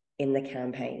in the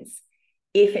campaigns,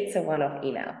 if it's a one-off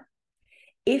email.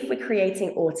 If we're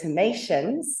creating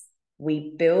automations,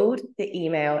 we build the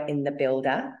email in the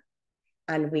builder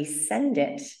and we send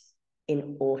it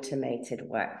in automated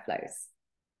workflows.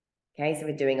 Okay, so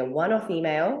we're doing a one-off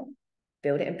email,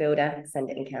 build it in builder, send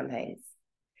it in campaigns.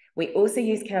 We also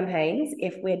use campaigns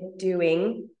if we're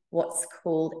doing what's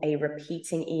called a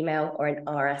repeating email or an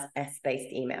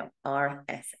RSS-based email,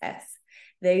 RSS.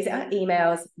 Those are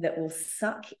emails that will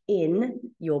suck in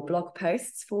your blog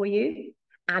posts for you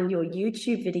and your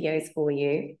YouTube videos for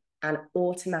you and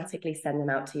automatically send them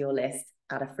out to your list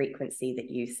at a frequency that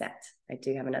you set. I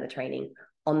do have another training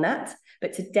on that.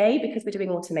 But today, because we're doing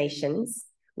automations,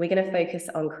 we're going to focus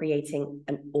on creating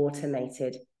an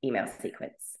automated email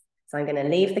sequence. So I'm going to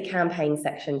leave the campaign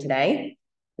section today.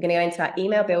 We're going to go into our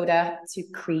email builder to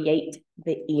create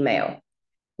the email.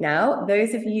 Now,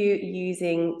 those of you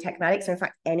using TekMatix, or in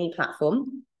fact, any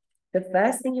platform, the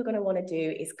first thing you're going to want to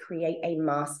do is create a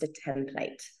master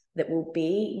template that will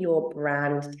be your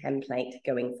brand template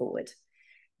going forward.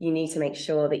 You need to make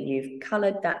sure that you've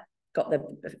colored that, got the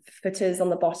footers on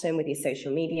the bottom with your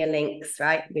social media links,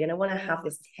 right? We're going to want to have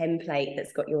this template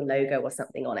that's got your logo or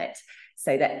something on it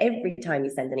so that every time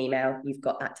you send an email, you've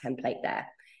got that template there.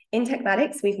 In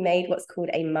TekMatix, we've made what's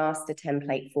called a master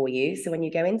template for you. So when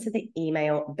you go into the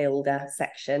email builder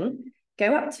section,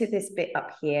 go up to this bit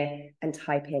up here and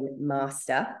type in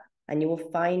master, and you will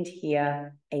find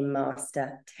here a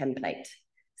master template.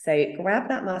 So grab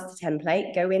that master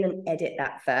template, go in and edit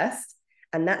that first,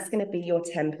 and that's going to be your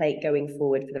template going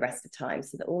forward for the rest of time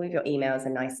so that all of your emails are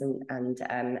nice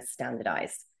and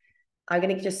standardized. I'm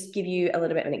going to just give you a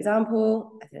little bit of an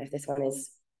example. I don't know if this one is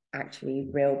actually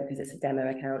real because it's a demo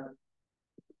account.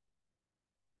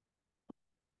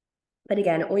 But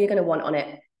again, all you're going to want on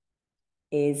it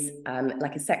is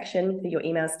like a section for your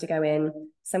emails to go in,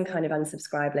 some kind of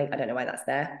unsubscribe link. I don't know why that's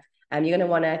there. You're going to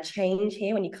want to change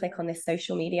here when you click on this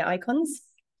social media icons.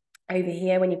 Over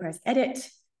here, when you press edit,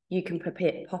 you can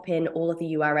pop in all of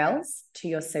the URLs to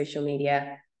your social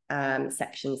media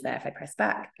sections there. If I press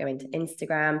back, go into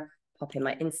Instagram, pop in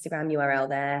my Instagram URL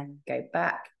there, go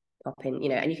back, pop in,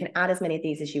 and you can add as many of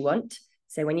these as you want.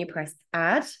 So when you press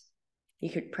add, you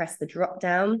could press the drop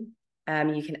down.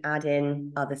 You can add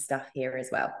in other stuff here as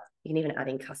well. You can even add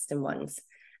in custom ones.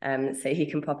 So you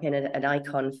can pop in an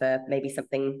icon for maybe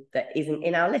something that isn't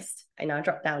in our list, in our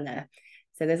drop down there.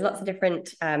 So there's lots of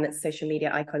different social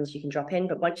media icons you can drop in,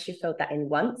 but once you've filled that in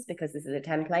once, because this is a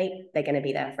template, they're going to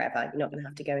be there forever. You're not going to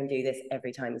have to go and do this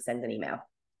every time you send an email.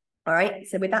 All right,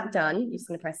 so with that done, you're just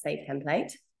going to press Save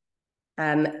Template.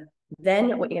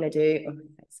 Then what you're going to do,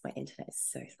 my internet is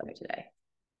so slow today,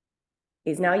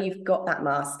 is now you've got that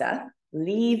master,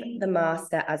 leave the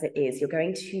master as it is. You're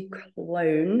going to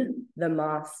clone the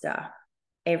master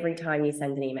every time you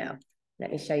send an email.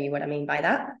 Let me show you what I mean by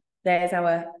that. There's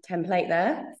our template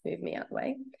there. Let's move me out of the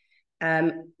way.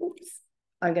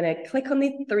 I'm going to click on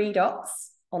the 3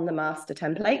 dots on the master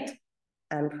template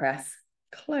and press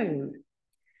clone.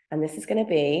 And this is going to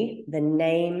be the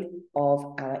name of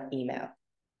our email.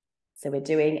 So we're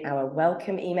doing our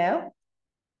welcome email.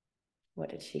 What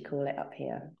did she call it up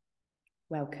here?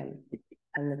 Welcome.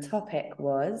 And the topic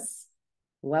was,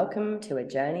 welcome to a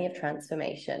journey of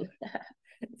transformation.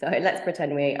 So let's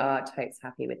pretend we are totes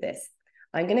happy with this.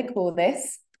 I'm going to call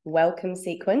this welcome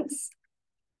sequence.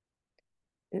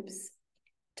 Oops.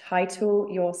 Title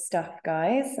your stuff,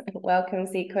 guys. Welcome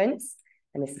sequence.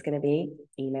 And this is going to be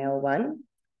email 1.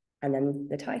 And then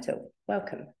the title,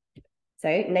 welcome. So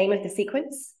name of the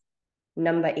sequence,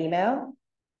 number email,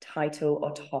 title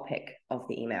or topic of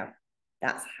the email.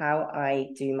 That's how I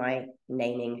do my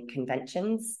naming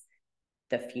conventions.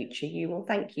 The future you will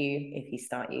thank you if you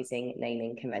start using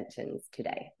naming conventions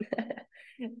today.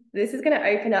 This is going to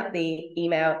open up the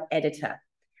email editor.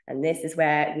 And this is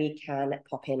where we can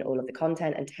pop in all of the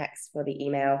content and text for the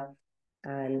email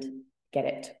and get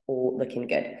it all looking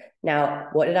good. Now,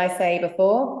 what did I say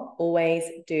before? Always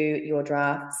do your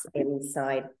drafts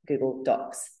inside Google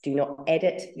Docs. Do not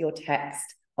edit your text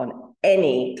on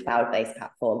any cloud-based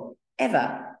platform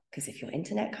ever, because if your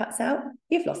internet cuts out,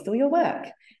 you've lost all your work.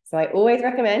 So I always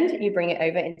recommend you bring it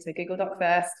over into a Google Doc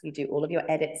first. You do all of your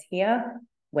edits here.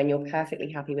 When you're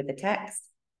perfectly happy with the text,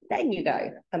 then you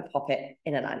go and pop it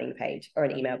in a landing page or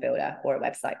an email builder or a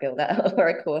website builder or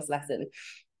a course lesson.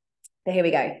 So here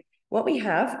we go. What we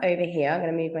have over here, I'm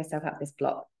going to move myself up this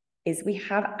block, is we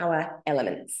have our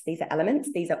elements. These are elements.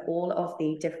 These are all of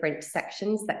the different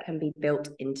sections that can be built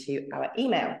into our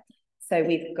email. So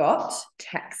we've got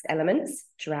text elements,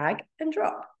 drag and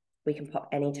drop. We can pop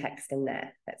any text in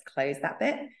there. Let's close that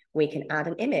bit. We can add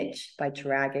an image by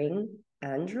dragging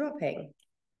and dropping.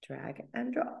 Drag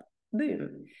and drop.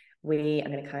 Boom.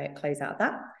 I'm going to close out of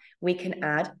that. We can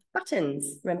add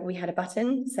buttons. Remember we had a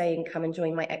button saying, come and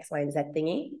join my X, Y, and Z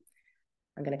thingy.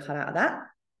 I'm going to cut out of that.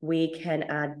 We can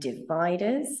add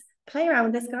dividers. Play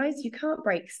around with this, guys. You can't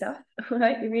break stuff,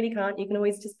 right? You really can't. You can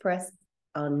always just press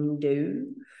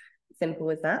undo.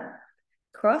 Simple as that.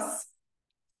 Cross.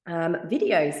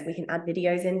 Videos. We can add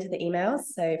videos into the emails.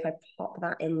 So if I pop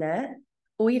that in there,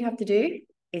 all you'd have to do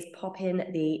is pop in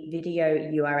the video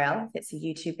URL. If it's a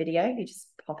YouTube video, you just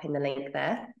pop in the link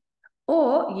there.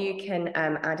 Or you can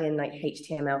add in like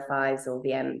HTML5s or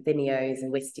Vimeos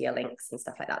and Wistia links and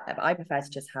stuff like that there. But I prefer to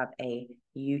just have a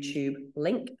YouTube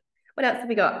link. What else have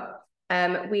we got?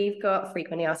 We've got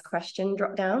frequently asked question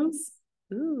drop downs.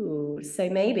 Ooh, so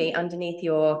maybe underneath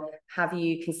your have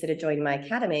you considered joining my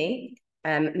academy?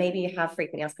 Maybe you have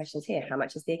frequently asked questions here. How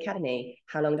much is the academy?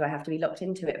 How long do I have to be locked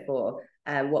into it for?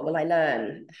 What will I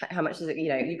learn? How much is it? You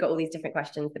know, you've got all these different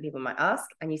questions that people might ask,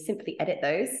 and you simply edit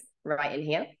those right in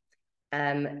here. So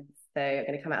I'm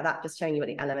going to come out of that, just showing you what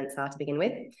the elements are to begin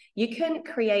with. You can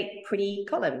create pretty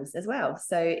columns as well.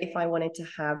 So if I wanted to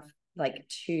have like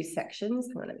 2 sections,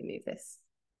 hold on, let me move this.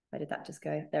 Where did that just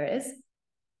go? There it is.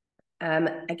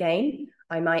 Again,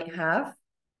 I might have,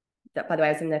 that, by the way,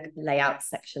 I was in the layout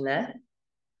section there.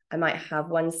 I might have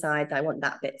one side that I want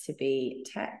that bit to be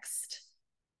text,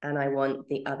 and I want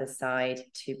the other side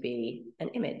to be an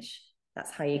image.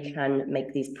 That's how you can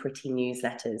make these pretty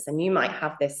newsletters. And you might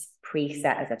have this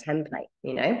preset as a template,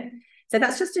 you know? So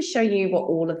that's just to show you what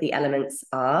all of the elements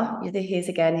are. Here's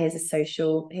a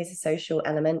social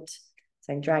element.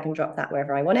 So I can drag and drop that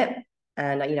wherever I want it.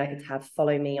 And, you know, I could have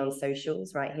follow me on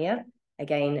socials right here.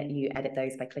 Again, you edit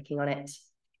those by clicking on it,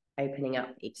 opening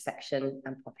up each section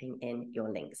and popping in your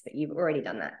links. But you've already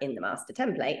done that in the master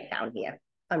template down here.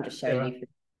 I'm just showing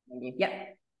you.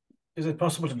 Yep. Is it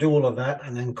possible to do all of that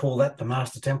and then call that the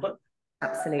master template?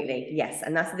 Absolutely, yes.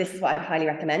 And this is what I highly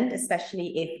recommend, especially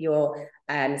if you're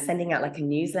sending out like a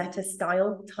newsletter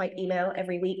style type email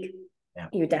every week. Yeah.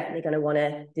 You're definitely going to want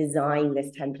to design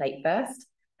this template first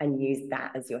and use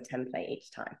that as your template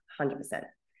each time, 100%.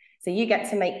 So you get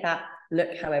to make that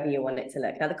look however you want it to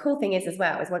look. Now, the cool thing is as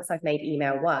well, is once I've made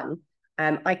email 1,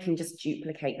 I can just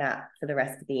duplicate that for the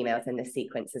rest of the emails in this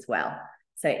sequence as well.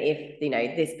 So if, you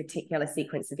know, this particular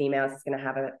sequence of emails is going to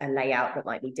have a layout that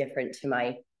might be different to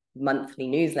my monthly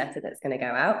newsletter that's going to go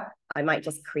out, I might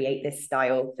just create this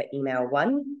style for email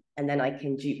 1, and then I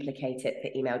can duplicate it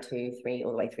for email 2, 3,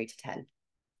 all the way through to 10.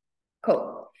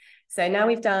 Cool. So now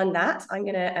we've done that, I'm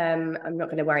not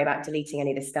gonna worry about deleting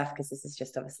any of this stuff because this is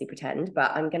just obviously pretend,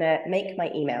 but I'm gonna make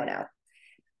my email now.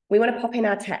 We want to pop in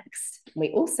our text. We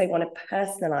also want to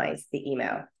personalize the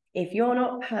email. If you're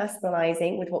not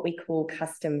personalizing with what we call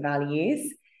custom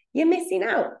values, you're missing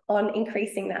out on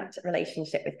increasing that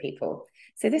relationship with people.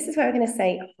 So this is where we're going to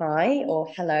say hi or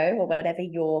hello or whatever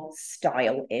your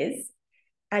style is.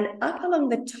 And up along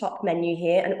the top menu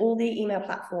here, and all the email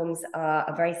platforms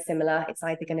are very similar. It's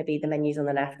either going to be the menus on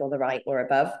the left or the right or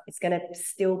above. It's going to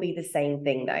still be the same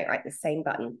thing though, right? The same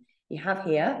button. You have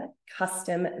here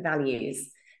custom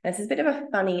values. This is a bit of a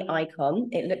funny icon.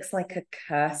 It looks like a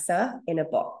cursor in a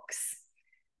box.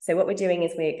 So what we're doing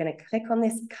is we're going to click on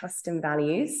this custom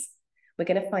values. We're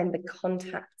going to find the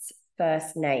contact's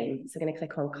first name. So we're going to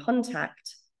click on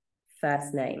contact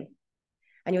first name.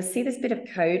 And you'll see this bit of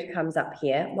code comes up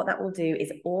here. What that will do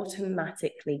is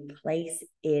automatically place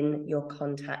in your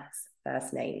contact's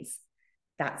first names.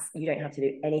 You don't have to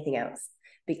do anything else.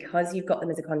 Because you've got them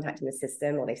as a contact in the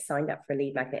system, or they've signed up for a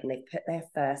lead magnet and they've put their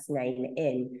first name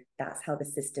in, that's how the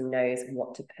system knows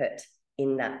what to put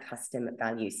in that custom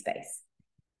value space.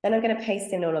 Then I'm going to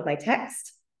paste in all of my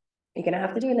text. You're going to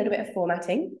have to do a little bit of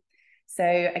formatting. So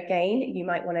again, you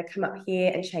might want to come up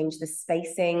here and change the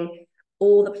spacing.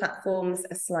 All the platforms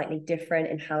are slightly different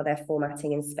in how their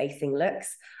formatting and spacing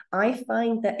looks. I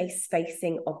find that a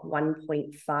spacing of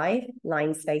 1.5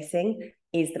 line spacing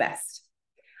is the best.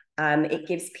 It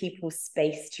gives people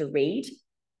space to read.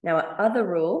 Now, our other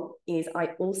rule is I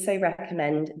also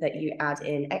recommend that you add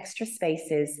in extra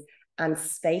spaces and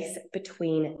space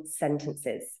between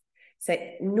sentences. So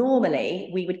normally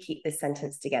we would keep this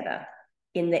sentence together.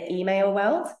 In the email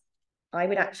world, I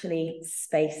would actually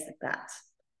space that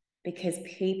because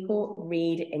people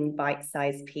read in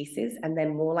bite-sized pieces and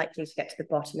they're more likely to get to the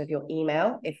bottom of your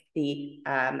email if the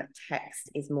text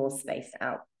is more spaced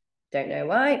out. Don't know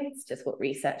why, it's just what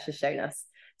research has shown us.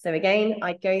 So again,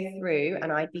 I'd go through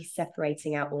and I'd be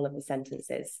separating out all of the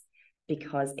sentences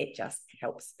because it just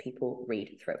helps people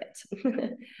read through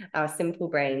it. Our simple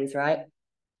brains, right?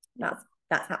 That's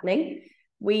happening.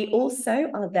 We also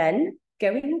are then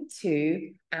going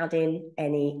to add in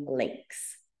any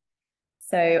links.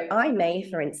 So I may,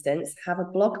 for instance, have a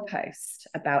blog post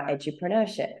about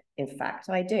edupreneurship. In fact,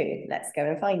 I do. Let's go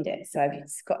and find it. So I've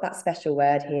got that special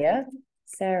word here.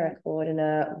 Sarah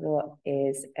Cordiner, what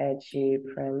is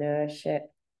edupreneurship?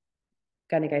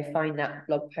 Going to go find that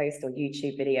blog post or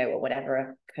YouTube video or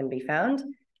whatever can be found.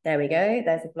 There we go.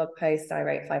 There's a blog post I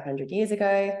wrote 500 years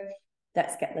ago.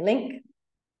 Let's get the link.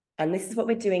 And this is what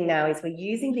we're doing now is we're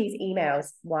using these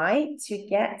emails. Why? To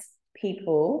get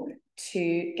people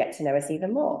to get to know us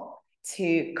even more,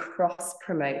 to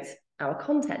cross-promote our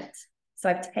content. So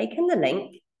I've taken the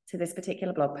link to this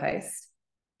particular blog post.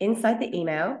 Inside the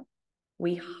email,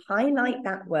 we highlight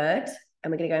that word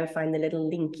and we're going to go and find the little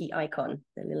linky icon,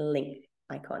 the little link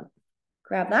icon.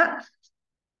 Grab that,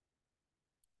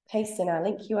 paste in our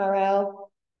link URL,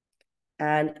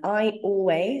 and I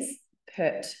always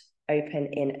put open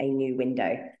in a new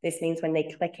window. This means when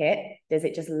they click it, does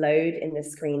it just load in the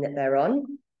screen that they're on,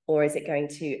 or is it going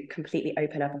to completely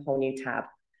open up a whole new tab?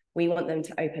 We want them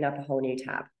to open up a whole new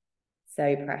tab.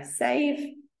 So press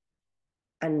save,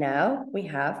 and now we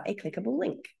have a clickable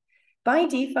link. By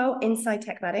default, inside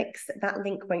TekMatix, that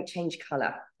link won't change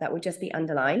color. That will just be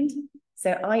underlined.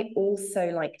 So I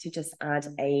also like to just add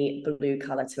a blue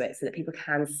color to it so that people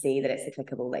can see that it's a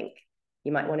clickable link.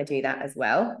 You might want to do that as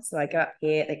well. So I go up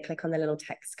here, they click on the little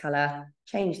text color,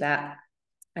 change that,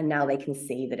 and now they can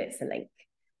see that it's a link.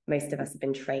 Most of us have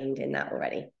been trained in that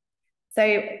already.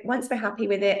 So once we're happy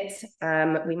with it,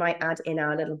 we might add in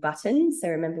our little button. So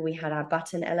remember we had our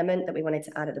button element that we wanted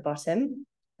to add at the bottom.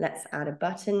 Let's add a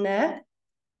button there,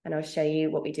 and I'll show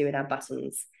you what we do with our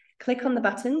buttons. Click on the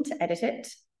button to edit it.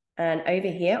 And over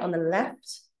here on the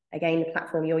left, again, the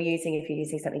platform you're using, if you're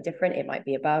using something different, it might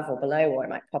be above or below, or it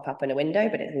might pop up in a window,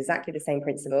 but it's exactly the same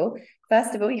principle.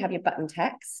 First of all, you have your button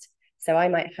text. So I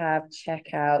might have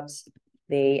check out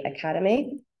the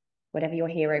Academy, whatever your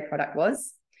hero product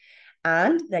was.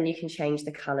 And then you can change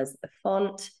the colors of the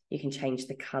font. You can change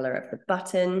the color of the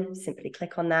button. Simply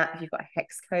click on that. If you've got a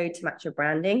hex code to match your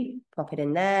branding, pop it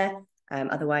in there.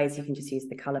 Otherwise, you can just use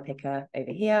the color picker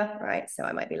over here, right? So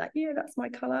I might be like, yeah, that's my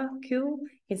color, cool.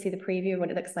 You can see the preview of what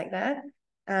it looks like there.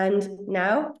 And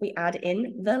now we add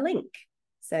in the link.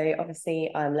 So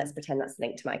obviously, let's pretend that's the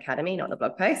link to my Academy, not the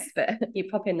blog post, but you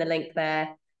pop in the link there,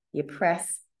 you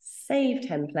press save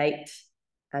template,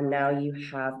 and now you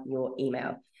have your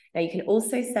email. Now, you can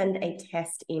also send a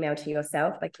test email to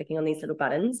yourself by clicking on these little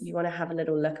buttons. If you want to have a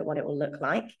little look at what it will look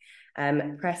like,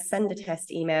 press send a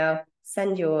test email,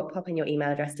 pop in your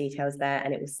email address details there,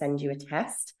 and it will send you a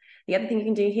test. The other thing you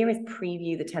can do here is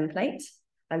preview the template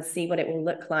and see what it will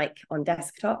look like on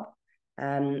desktop.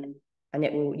 And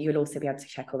you'll also be able to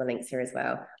check all the links here as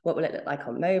well. What will it look like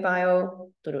on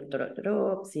mobile? So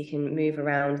you can move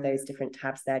around those different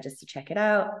tabs there just to check it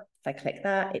out. If I click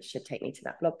that, it should take me to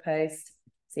that blog post.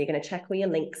 So you're going to check all your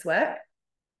links work.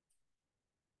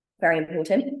 Very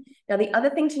important. Now, the other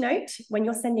thing to note, when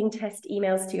you're sending test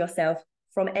emails to yourself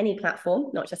from any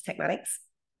platform, not just TekMatix,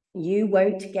 you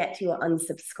won't get your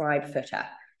unsubscribe footer.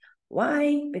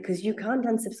 Why? Because you can't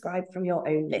unsubscribe from your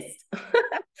own list.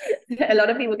 A lot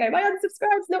of people go, my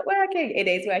unsubscribe's not working. It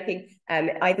is working.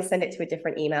 Either send it to a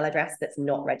different email address that's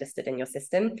not registered in your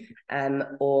system,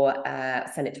 or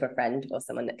send it to a friend or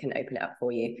someone that can open it up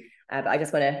for you. But I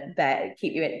just want to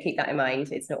keep that in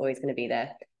mind. It's not always going to be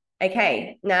there.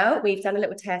 Okay, now we've done a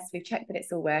little test. We've checked that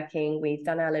it's all working. We've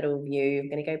done our little view. I'm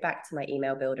going to go back to my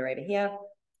email builder over here.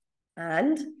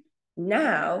 And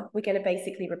now we're going to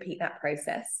basically repeat that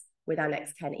process with our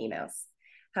next 10 emails.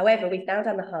 However, we've now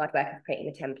done the hard work of creating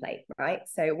a template, right?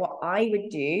 So what I would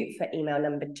do for email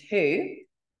number 2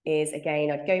 is,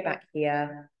 again, I'd go back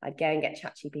here, I'd go and get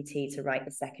ChatGPT to write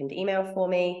the second email for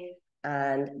me,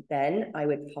 and then I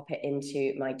would pop it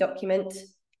into my document,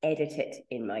 edit it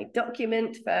in my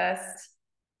document first,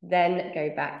 then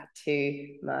go back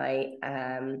to my,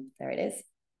 there it is,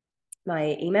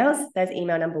 my emails. There's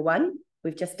email number 1,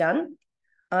 we've just done.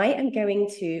 I am going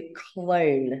to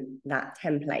clone that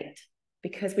template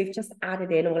because we've just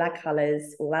added in all our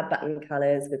colors, all our button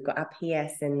colors. We've got our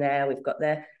PS in there. We've got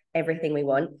everything we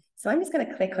want. So I'm just going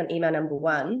to click on email number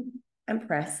 1 and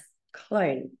press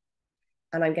clone.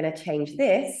 And I'm going to change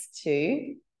this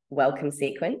to welcome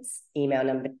sequence, email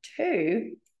number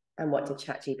 2. And what did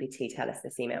ChatGPT tell us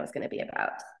this email was going to be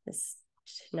about? This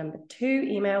number 2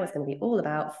 email is going to be all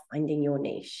about finding your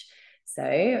niche. So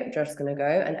I'm just going to go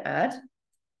and add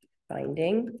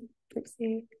finding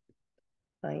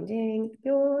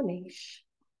your niche.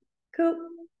 Cool.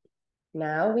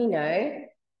 Now we know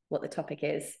what the topic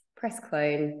is. Press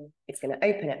clone. It's going to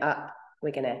open it up.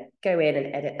 We're going to go in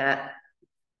and edit that.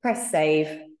 Press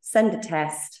save, send a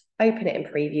test, open it in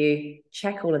preview,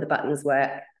 check all of the buttons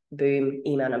work. Boom,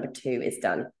 email number 2 is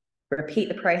done. Repeat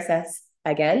the process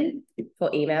again for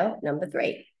email number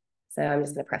 3. So I'm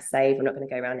just going to press save. I'm not going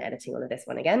to go around editing all of this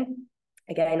one again.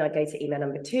 Again, I'd go to email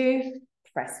number 2,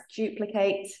 press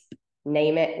duplicate,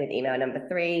 name it with email number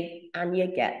 3, and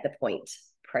you get the point.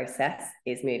 Process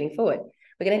is moving forward.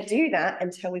 We're going to do that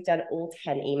until we've done all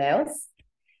 10 emails.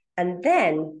 And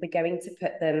then we're going to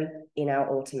put them in our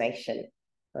automation.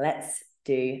 Let's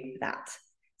do that.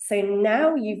 So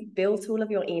now you've built all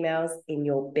of your emails in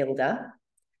your builder.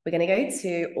 We're going to go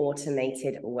to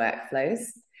automated workflows.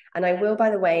 And I will, by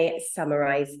the way,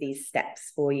 summarize these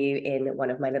steps for you in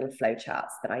one of my little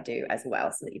flowcharts that I do as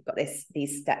well, so that you've got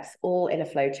these steps all in a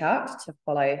flowchart to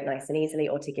follow nice and easily,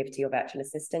 or to give to your virtual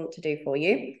assistant to do for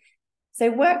you.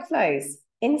 So workflows.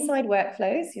 Inside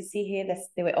workflows, you'll see here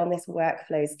we're on this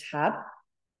workflows tab.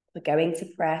 We're going to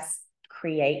press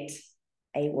create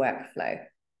a workflow.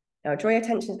 Now, draw your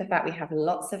attention to the fact we have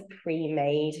lots of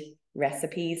pre-made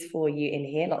recipes for you in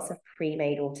here, lots of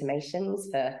pre-made automations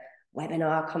for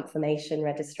webinar confirmation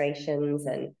registrations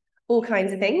and all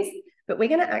kinds of things. But we're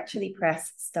going to actually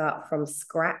press start from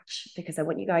scratch because I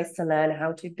want you guys to learn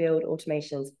how to build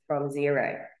automations from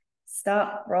zero.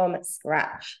 Start from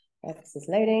scratch. This is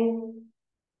loading.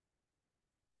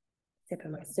 Sip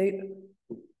of my soup.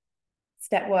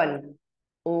 Step 1,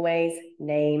 always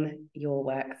name your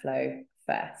workflow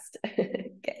first.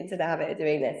 Get into the habit of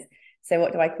doing this. So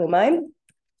what do I call mine?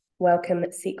 Welcome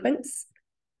sequence.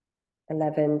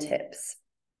 11 tips.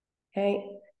 Okay,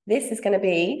 this is going to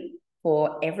be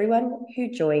for everyone who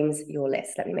joins your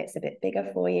list. Let me make this a bit bigger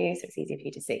for you so it's easier for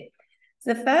you to see.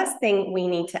 So the first thing we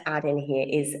need to add in here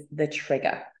is the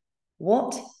trigger.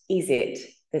 What is it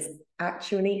that's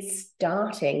actually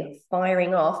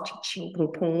firing off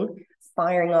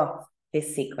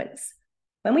this sequence?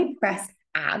 When we press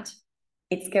add,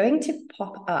 it's going to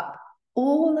pop up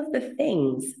all of the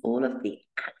things, all of the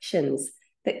actions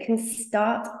that can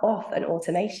start off an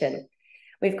automation.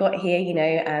 We've got here,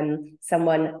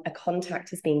 a contact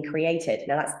has been created.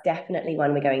 Now that's definitely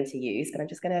one we're going to use, but I'm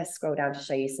just going to scroll down to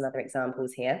show you some other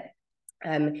examples here.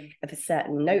 If a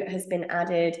certain note has been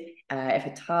added, if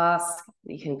a task,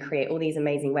 you can create all these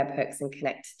amazing webhooks and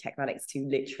connect TekMatix to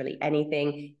literally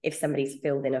anything. If somebody's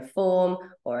filled in a form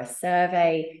or a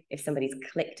survey, if somebody's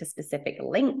clicked a specific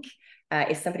link,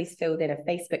 if somebody's filled in a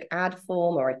Facebook ad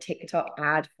form or a TikTok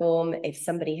ad form, if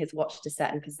somebody has watched a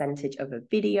certain percentage of a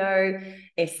video,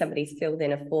 if somebody's filled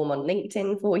in a form on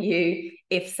LinkedIn for you,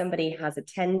 if somebody has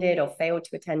attended or failed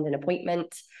to attend an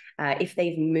appointment, if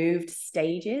they've moved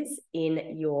stages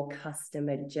in your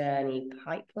customer journey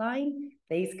pipeline,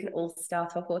 these can all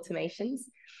start off automations.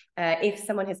 If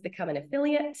someone has become an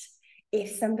affiliate, if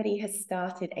somebody has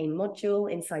started a module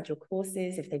inside your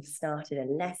courses, if they've started a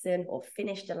lesson or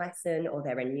finished a lesson, or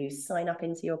they're a new sign up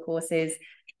into your courses,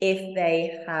 if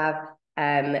they have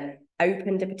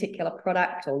opened a particular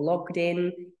product or logged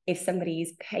in, if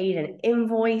somebody's paid an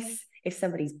invoice, if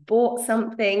somebody's bought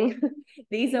something,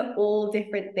 these are all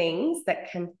different things that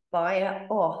can fire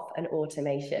off an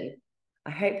automation. I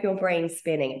hope your brain's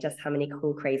spinning at just how many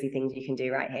cool, crazy things you can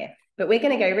do right here. But we're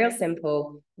going to go real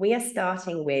simple. We are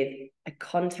starting with a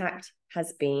contact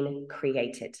has been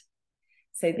created.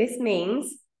 So this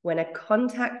means when a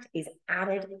contact is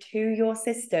added to your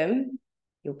system,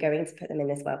 you're going to put them in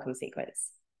this welcome sequence.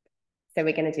 So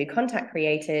we're going to do contact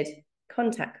created,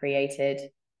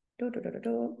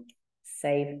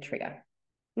 save trigger.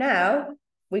 Now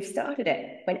we've started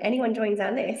it. When anyone joins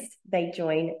our list, they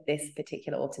join this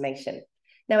particular automation.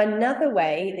 Now, another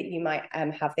way that you might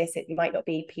have this, it might not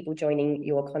be people joining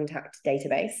your contact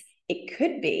database. It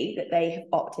could be that they have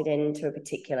opted into a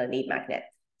particular lead magnet.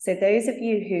 So those of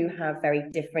you who have very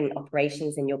different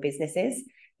operations in your businesses,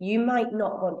 you might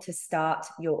not want to start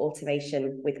your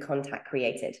automation with contact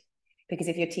created. Because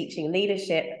if you're teaching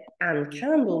leadership and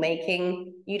candle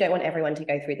making, you don't want everyone to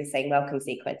go through the same welcome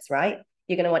sequence, right?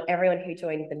 You're going to want everyone who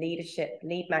joined the leadership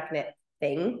lead magnet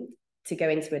thing to go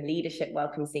into a leadership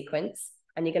welcome sequence.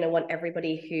 And you're going to want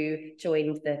everybody who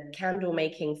joined the candle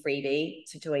making freebie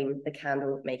to join the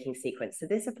candle making sequence. So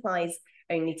this applies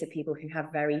only to people who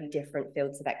have very different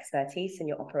fields of expertise, and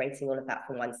you're operating all of that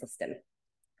from one system.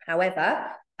 However,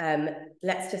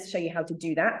 let's just show you how to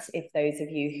do that if those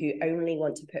of you who only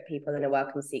want to put people in a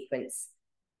welcome sequence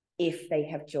if they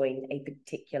have joined a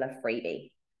particular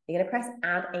freebie. You're going to press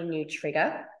add a new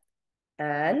trigger,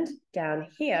 and down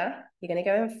here, you're going to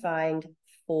go and find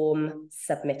form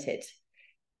submitted.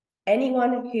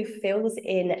 Anyone who fills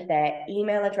in their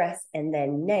email address and their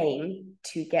name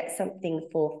to get something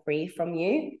for free from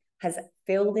you has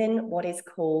filled in what is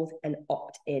called an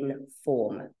opt-in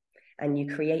form. And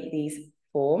you create these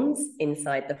forms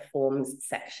inside the forms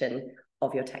section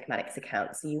of your TekMatix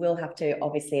account. So you will have to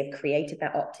obviously have created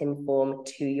that opt-in form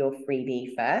to your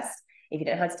freebie first. If you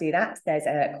don't know how to do that, there's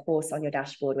a course on your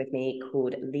dashboard with me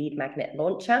called Lead Magnet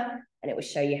Launcher, and it will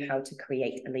show you how to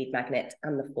create a lead magnet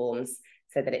and the forms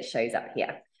so that it shows up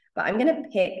here. But I'm going to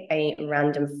pick a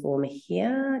random form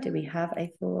here. Do we have a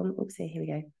form? Oopsie, here we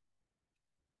go.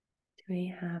 Do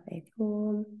we have a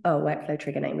form? Oh, workflow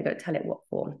trigger name. We've got to tell it what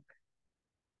form.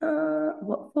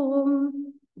 What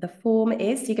form? The form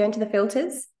is, you go into the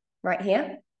filters right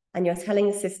here, and you're telling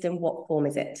the system what form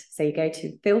is it. So you go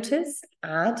to filters,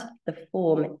 add, the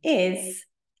form is,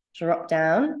 drop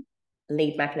down,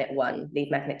 lead magnet 1,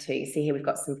 lead magnet 2. See here, we've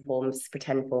got some forms,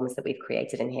 pretend forms that we've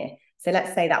created in here. So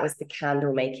let's say that was the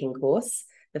candle making course.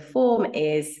 The form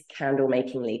is candle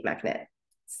making lead magnet.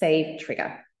 Save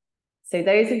trigger. So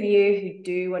those of you who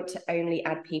do want to only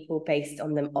add people based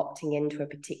on them opting into a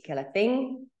particular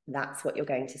thing, that's what you're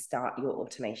going to start your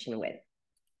automation with.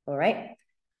 All right.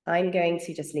 I'm going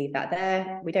to just leave that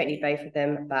there. We don't need both of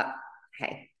them, but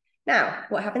hey. Now,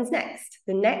 what happens next?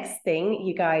 The next thing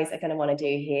you guys are going to want to do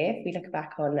here, if we look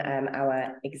back on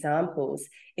our examples,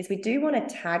 is we do want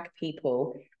to tag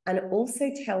people and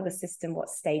also tell the system what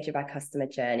stage of our customer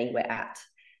journey we're at.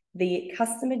 The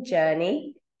customer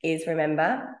journey is,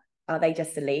 remember, are they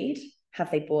just a lead?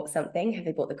 Have they bought something? Have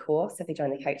they bought the course? Have they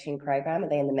joined the coaching program? Are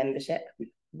they in the membership?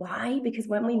 Why? Because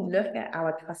when we look at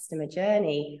our customer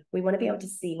journey, we want to be able to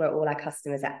see where all our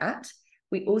customers are at.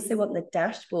 We also want the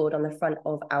dashboard on the front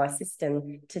of our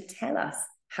system to tell us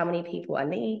how many people are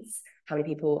leads, how many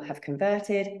people have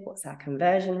converted, what's our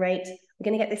conversion rate. We're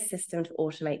going to get this system to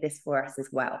automate this for us as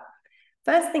well.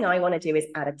 First thing I want to do is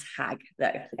add a tag, though.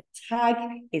 A tag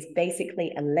is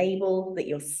basically a label that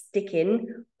you'll stick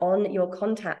in on your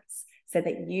contacts so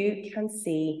that you can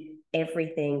see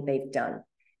everything they've done,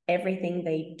 everything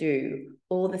they do,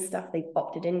 all the stuff they've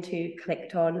opted into,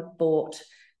 clicked on, bought,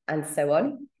 and so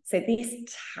on. So this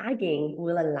tagging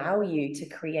will allow you to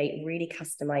create really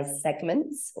customized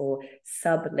segments or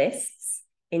sub lists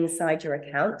inside your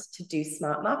account to do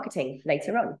smart marketing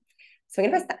later on. So I'm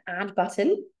going to press the add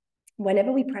button.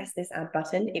 Whenever we press this add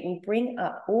button, it will bring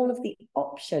up all of the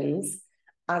options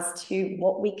as to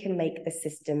what we can make the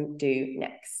system do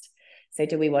next. So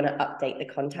do we want to update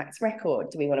the contacts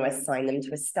record? Do we want to assign them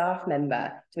to a staff member?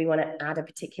 Do we want to add a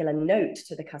particular note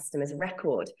to the customer's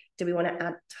record? Do we want to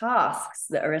add tasks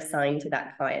that are assigned to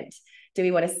that client? Do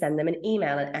we want to send them an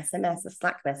email, an SMS, a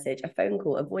Slack message, a phone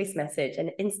call, a voice message, an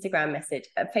Instagram message,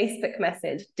 a Facebook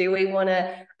message? Do we want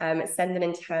to send an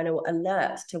internal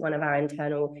alert to one of our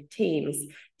internal teams?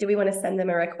 Do we want to send them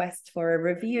a request for a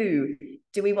review?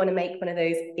 Do we want to make one of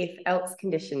those if-else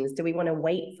conditions? Do we want to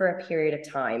wait for a period of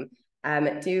time?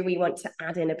 Do we want to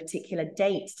add in a particular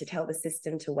date to tell the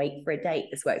system to wait for a date?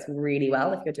 This works really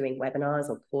well if you're doing webinars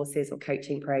or courses or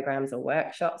coaching programs or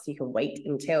workshops. You can wait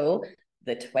until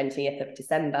the 20th of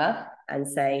December and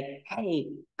say, hey,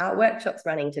 our workshop's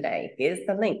running today. Here's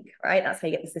the link, right? That's how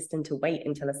you get the system to wait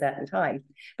until a certain time.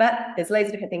 But there's loads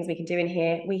of different things we can do in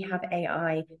here. We have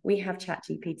AI, we have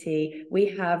ChatGPT,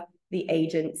 we have the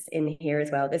agents in here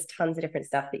as well. There's tons of different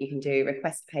stuff that you can do,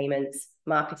 request payments,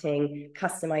 marketing,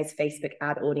 customized Facebook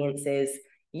ad audiences,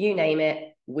 you name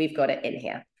it, we've got it in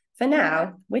here. For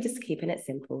now, we're just keeping it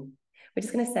simple. We're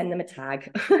just going to send them a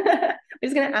tag. We're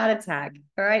just going to add a tag.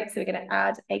 All right, so we're going to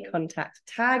add a contact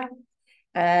tag,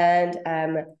 and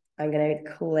I'm going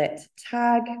to call it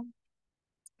tag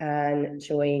and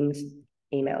joined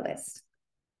email list.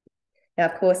 Now,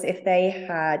 of course, if they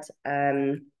had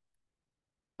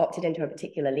opted into a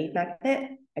particular lead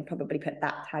magnet, I'd probably put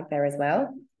that tag there as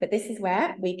well. But this is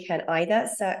where we can either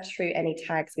search through any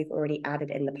tags we've already added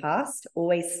in the past.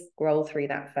 Always scroll through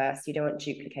that first. You don't want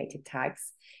duplicated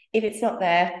tags. If it's not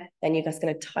there, then you're just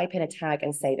going to type in a tag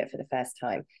and save it for the first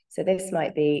time. So this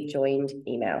might be joined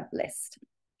email list.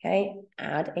 Okay,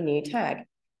 add a new tag.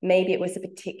 Maybe it was a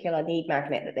particular lead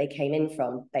magnet that they came in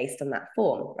from based on that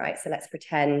form, right? So let's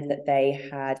pretend that they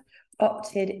had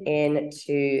opted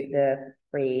into the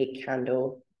free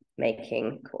candle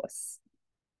making course.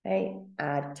 Okay,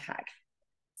 add tag.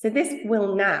 So this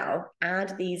will now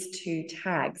add these two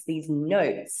tags, these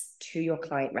notes to your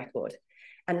client record.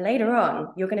 And later on,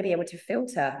 you're going to be able to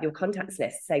filter your contacts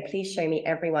list. So please show me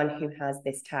everyone who has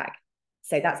this tag.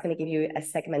 So that's going to give you a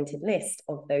segmented list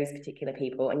of those particular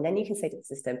people. And then you can say to the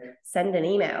system, send an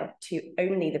email to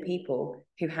only the people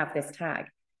who have this tag.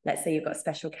 Let's say you've got a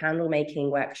special candle making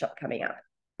workshop coming up,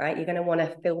 right? You're going to want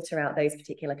to filter out those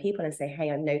particular people and say,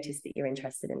 hey, I've noticed that you're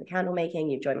interested in the candle making.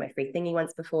 You've joined my free thingy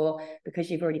once before because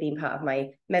you've already been part of my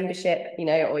membership, you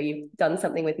know, or you've done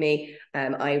something with me.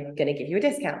 I'm going to give you a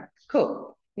discount.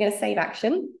 Cool. I'm going to save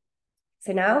action.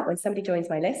 So now when somebody joins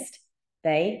my list,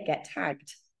 they get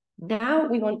tagged. Now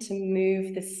we want to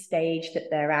move the stage that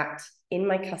they're at in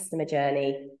my customer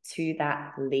journey to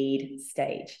that lead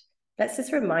stage. Let's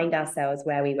just remind ourselves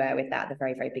where we were with that at the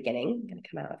very, very beginning. I'm going to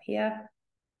come out of here.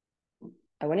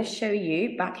 I want to show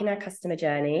you back in our customer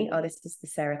journey. Oh, this is the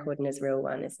Sarah Cordner's real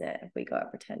one, isn't it? Have we got a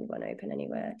pretend one open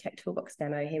anywhere? Tech Toolbox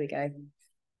demo. Here we go.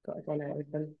 Got a demo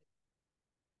open.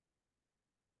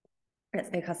 Let's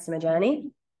go customer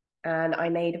journey. And I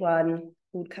made one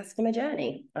called customer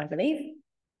journey, I believe.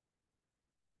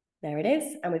 There it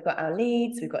is. And we've got our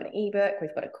leads, we've got an ebook,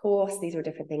 we've got a course. These are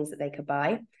different things that they could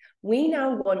buy. We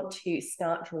now want to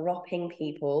start dropping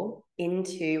people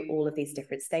into all of these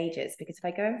different stages, because if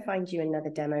I go and find you another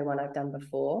demo one I've done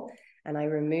before, and I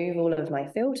remove all of my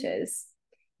filters,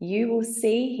 you will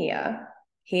see here,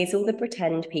 here's all the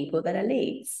pretend people that are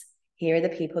leads. Here are the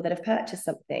people that have purchased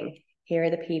something. Here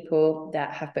are the people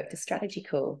that have booked a strategy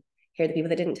call. Here are the people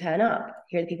that didn't turn up.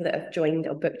 Here are the people that have joined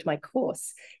or booked my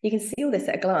course. You can see all this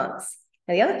at a glance.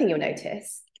 Now, the other thing you'll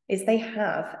notice is they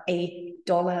have a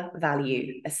dollar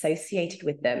value associated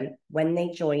with them when they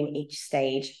join each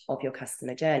stage of your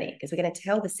customer journey, because we're going to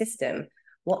tell the system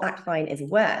what that client is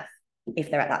worth if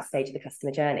they're at that stage of the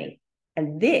customer journey.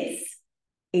 And this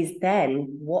is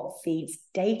then what feeds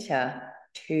data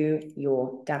to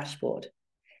your dashboard.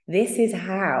 This is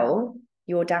how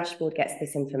your dashboard gets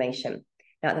this information.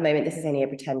 Now, at the moment, this is only a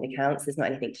pretend account, so there's not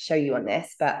anything to show you on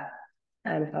this, but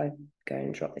if I go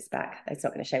and drop this back, it's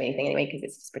not going to show me anything anyway, because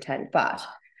it's just pretend. But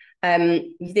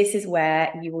this is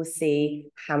where you will see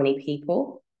how many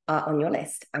people are on your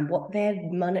list and what their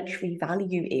monetary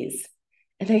value is.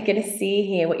 And you're going to see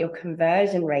here what your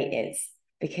conversion rate is,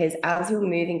 because as you're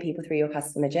moving people through your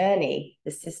customer journey,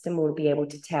 the system will be able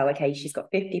to tell, okay, she's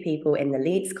got 50 people in the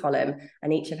leads column,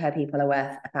 and each of her people are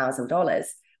worth $1,000.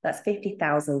 That's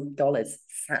 $50,000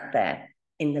 sat there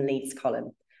in the leads column.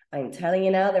 I'm telling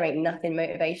you now, there ain't nothing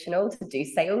motivational to do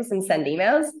sales and send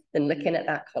emails than looking at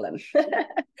that column,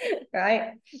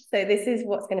 right? So this is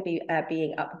what's going to be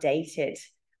being updated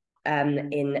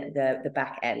in the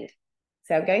back end.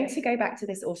 So I'm going to go back to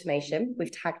this automation.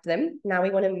 We've tagged them. Now we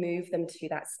want to move them to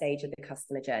that stage of the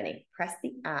customer journey. Press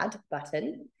the add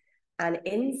button. And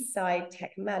inside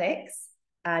TekMatix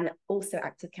and also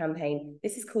ActiveCampaign,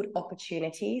 this is called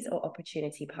opportunities or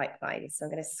opportunity pipelines. So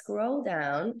I'm going to scroll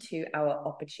down to our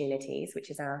opportunities,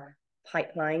 which is our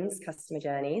pipelines, customer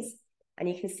journeys. And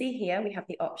you can see here, we have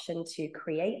the option to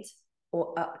create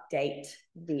or update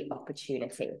the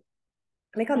opportunity.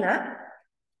 Click on that.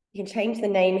 You can change the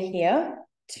name here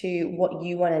to what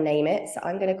you want to name it. So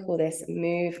I'm going to call this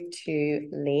Move to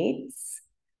Leads.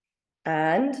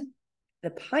 And the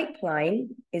pipeline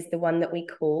is the one that we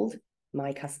called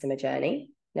My Customer Journey.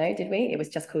 No, did we? It was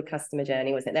just called Customer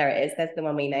Journey, wasn't it? There it is. There's the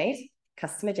one we made.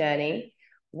 Customer Journey.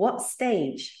 What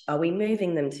stage are we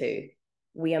moving them to?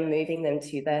 We are moving them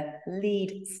to the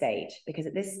lead stage because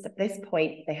at this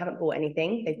point, they haven't bought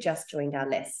anything. They've just joined our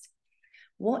list.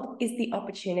 What is the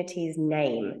opportunity's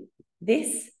name?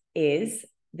 This is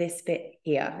this bit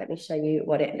here. Let me show you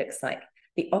what it looks like.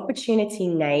 The opportunity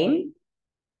name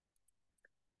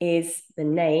is the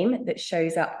name that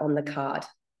shows up on the card.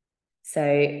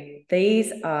 So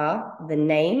these are the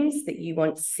names that you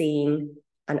want seen,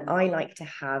 and I like to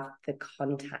have the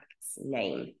contact's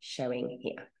name showing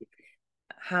here.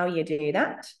 How you do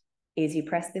that is you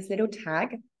press this little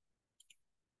tag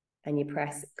and you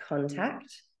press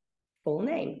contact, full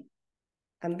name,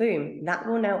 and boom, that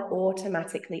will now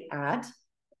automatically add,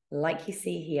 like you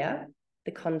see here,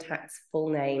 the contact's full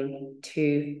name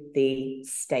to the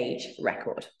stage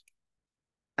record.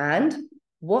 And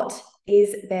what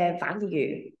is their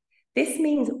value? This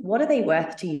means, what are they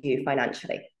worth to you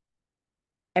financially?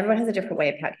 Everyone has a different way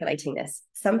of calculating this.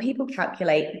 Some people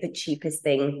calculate the cheapest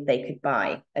thing they could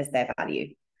buy as their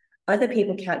value. Other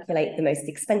people calculate the most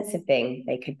expensive thing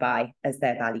they could buy as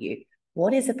their value.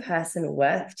 What is a person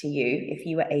worth to you if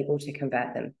you were able to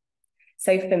convert them?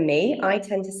 So for me, I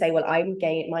tend to say, well,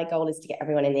 my goal is to get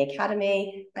everyone in the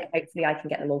academy, and hopefully I can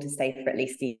get them all to stay for at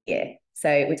least a year.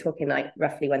 So we're talking like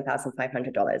roughly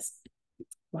 $1,500.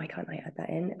 Why can't I add that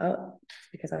in? Oh,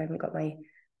 because I haven't got my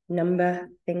number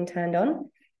thing turned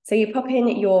on. So you pop in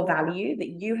your value that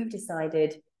you have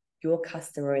decided your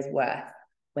customer is worth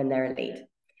when they're a lead.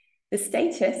 The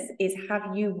status is,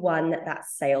 have you won that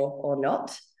sale or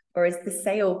not? Or is the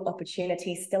sale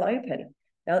opportunity still open?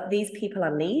 Now, these people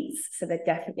are leads, so they're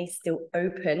definitely still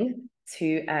open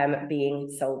to being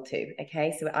sold to,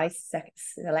 okay? So I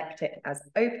select it as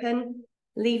open,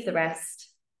 leave the rest.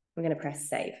 I'm going to press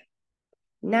save.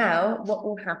 Now, what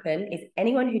will happen is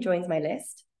anyone who joins my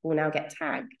list will now get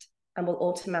tagged and will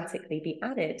automatically be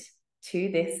added to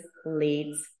this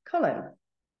leads column.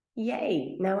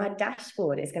 Yay, now our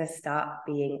dashboard is going to start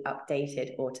being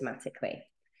updated automatically.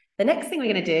 The next thing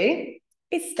we're going to do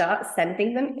is start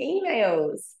sending them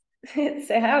emails.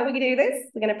 So how are we going to do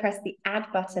this? We're going to press the add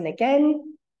button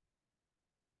again.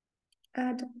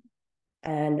 Add.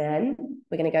 And then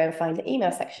we're going to go and find the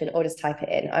email section or just type it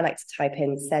in. I like to type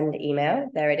in send email.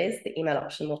 There it is. The email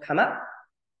option will come up.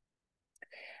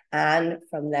 And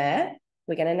from there,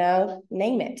 we're going to now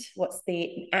name it. What's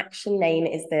the action name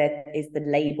is the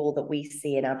label that we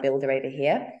see in our builder over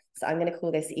here. So I'm going to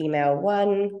call this email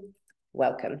 1,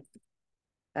 welcome.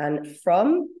 And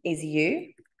from is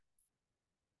you.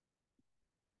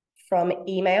 From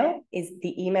email is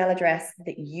the email address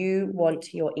that you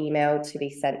want your email to be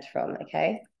sent from,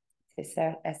 okay? So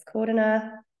Sarah S.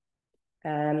 Cordiner.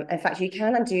 In fact, you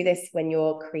can do this when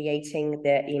you're creating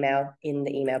the email in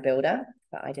the email builder,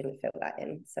 but I didn't fill that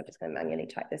in, so I'm just going to manually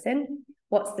type this in.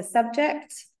 What's the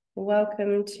subject?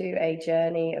 Welcome to a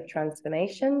journey of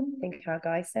transformation. I think our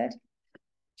guy said.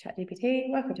 ChatGPT,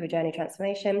 welcome to a journey of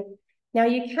transformation. Now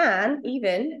you can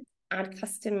even add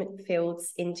custom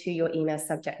fields into your email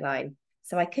subject line.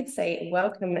 So I could say,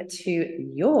 welcome to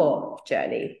your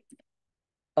journey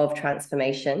of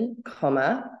transformation,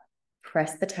 comma,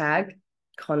 press the tag,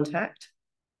 contact,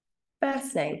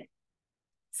 first name.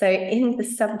 So in the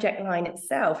subject line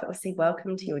itself, it will say,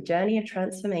 welcome to your journey of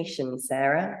transformation,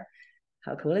 Sarah.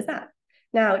 How cool is that?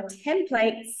 Now,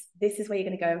 templates, this is where you're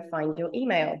going to go and find your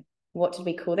email. What did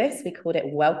we call this? We called it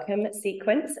welcome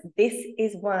sequence. This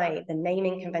is why the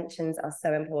naming conventions are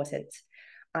so important.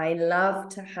 I love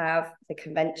to have the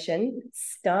convention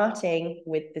starting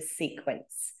with the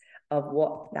sequence of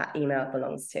what that email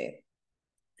belongs to.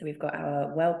 So we've got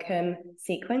our welcome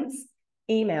sequence,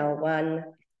 email 1,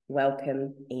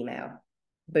 welcome email.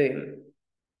 Boom.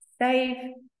 Save.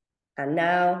 And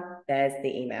now there's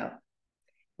the email.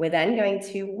 We're then going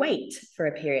to wait for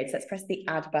a period. So let's press the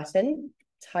add button.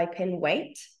 Type in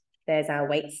wait. There's our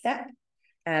wait step.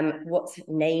 What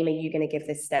name are you going to give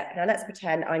this step? Now let's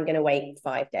pretend I'm going to wait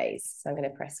 5 days. So I'm going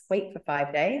to press wait for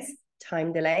 5 days.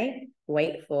 Time delay,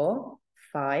 wait for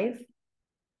 5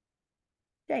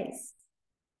 days.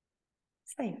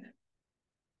 Save.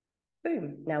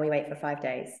 Boom. Now we wait for 5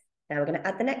 days. Now we're going to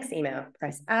add the next email.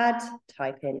 Press add,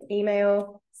 type in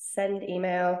email, send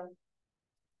email,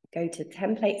 go to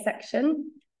template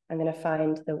section. I'm going to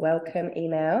find the welcome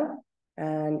email,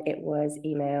 and it was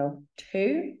email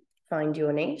 2, find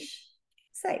your niche,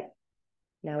 save.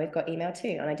 Now we've got email 2,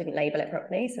 and I didn't label it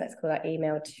properly, so let's call that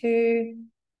email 2,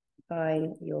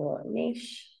 find your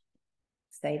niche,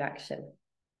 save action.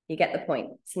 You get the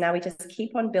point. So now we just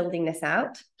keep on building this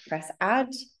out. Press add,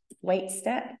 wait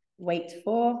step, wait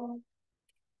for,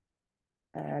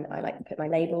 and I like to put my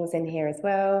labels in here as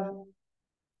well.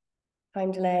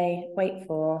 Time delay, wait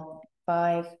for,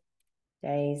 5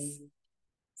 days,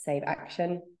 save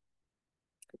action,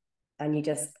 and you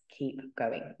just keep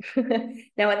going.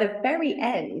 Now at the very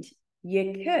end,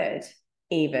 you could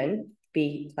even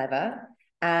be clever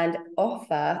and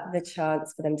offer the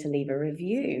chance for them to leave a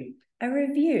review. A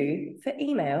review for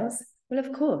emails? Well,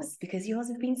 of course, because yours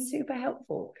have been super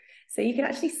helpful. So you can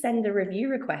actually send a review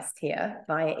request here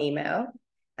via email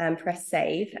and press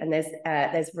save. And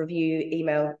there's review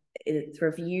email, it's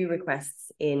review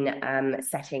requests in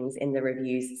settings in the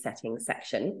reviews settings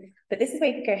section. But this is where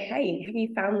you can go, hey, have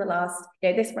you found the last,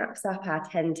 this wraps up our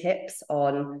 10 tips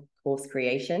on course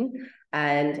creation.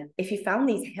 And if you found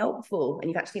these helpful and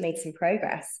you've actually made some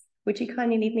progress, would you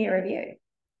kindly leave me a review?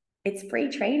 It's free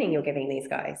training you're giving these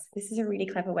guys. This is a really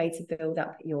clever way to build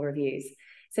up your reviews.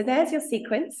 So there's your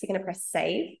sequence. You're going to press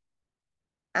save.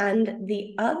 And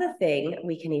the other thing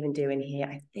we can even do in here,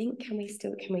 I think, can we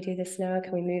do this now?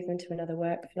 Can we move them to another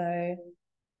workflow?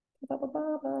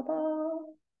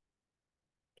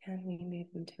 Can we move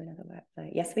them to another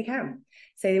workflow? Yes, we can.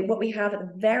 So what we have at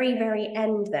the very, very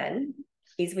end then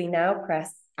is we now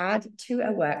press add to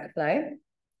a workflow.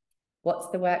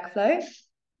 What's the workflow?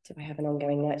 Do I have an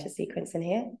ongoing nurture sequence in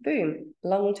here? Boom,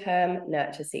 long-term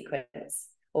nurture sequence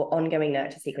or ongoing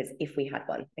nurture sequence if we had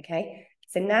one, okay?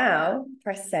 So now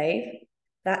press save.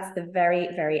 That's the very,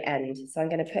 very end. So I'm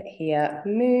going to put here,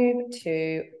 move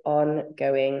to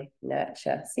ongoing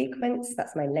nurture sequence.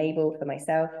 That's my label for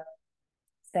myself.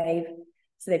 Save.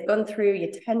 So they've gone through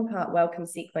your 10-part welcome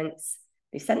sequence.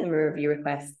 You sent them a review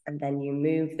request, and then you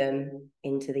move them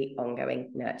into the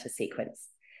ongoing nurture sequence.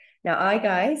 Now, I,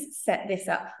 guys, set this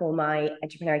up for my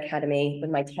Entrepreneur Academy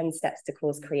with my 10 steps to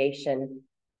course creation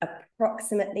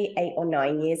approximately 8 or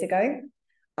 9 years ago.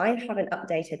 I haven't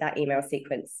updated that email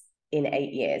sequence in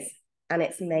 8 years, and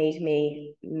it's made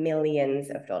me millions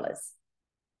of dollars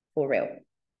for real.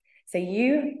 So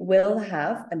you will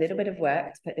have a little bit of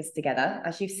work to put this together.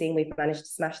 As you've seen, we've managed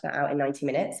to smash that out in 90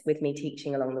 minutes with me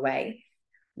teaching along the way.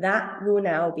 That will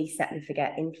now be set and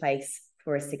forget in place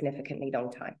for a significantly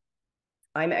long time.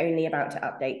 I'm only about to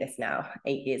update this now,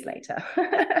 8 years later.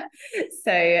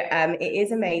 So it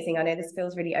is amazing. I know this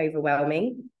feels really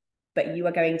overwhelming, but you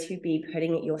are going to be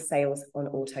putting your sales on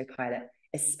autopilot,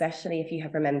 especially if you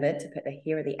have remembered to put the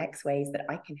here are the X ways that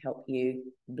I can help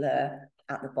you blur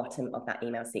at the bottom of that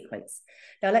email sequence.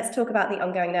 Now let's talk about the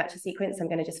ongoing nurture sequence. I'm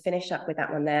going to just finish up with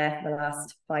that one there for the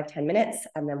last 5-10 minutes,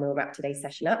 and then we'll wrap today's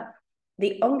session up.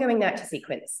 The ongoing nurture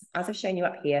sequence, as I've shown you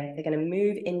up here, they're going to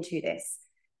move into this.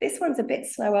 This one's a bit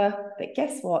slower, but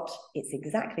guess what? It's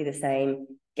exactly the same.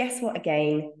 Guess what?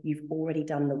 Again, you've already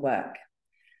done the work.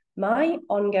 My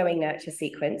ongoing nurture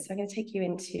sequence, so I'm going to take you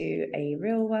into a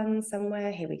real one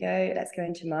somewhere. Here we go. Let's go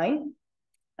into mine.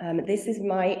 This is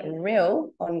my real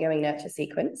ongoing nurture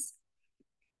sequence.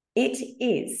 It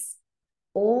is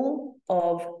all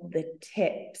of the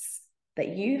tips that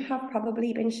you have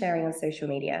probably been sharing on social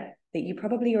media, that you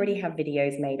probably already have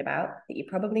videos made about, that you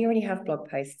probably already have blog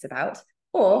posts about,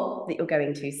 or that you're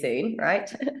going to soon,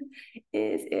 right?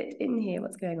 Is it in here?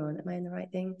 What's going on? Am I in the right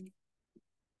thing?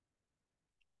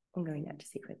 Ongoing nurture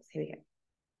sequence. Here we go.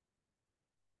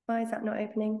 Why is that not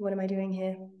opening? What am I doing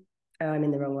here? Oh, I'm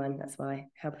in the wrong one. That's why.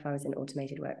 Help if I was in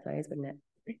automated workflows, wouldn't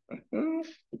it?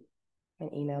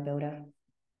 An email builder.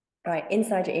 All right,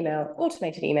 inside your email,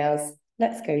 automated emails.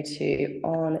 Let's go to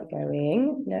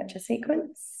ongoing nurture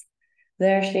sequence.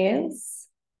 There she is.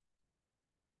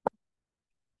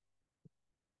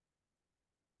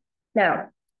 Now,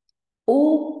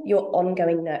 all your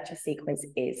ongoing nurture sequence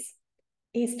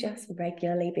is just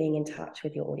regularly being in touch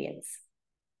with your audience.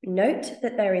 Note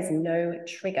that there is no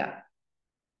trigger.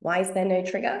 Why is there no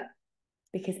trigger?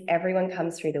 Because everyone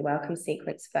comes through the welcome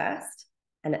sequence first,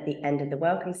 and at the end of the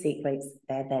welcome sequence,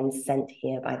 they're then sent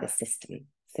here by the system.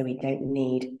 So we don't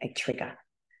need a trigger.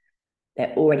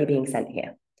 They're already being sent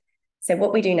here. So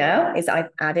what we do now is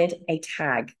I've added a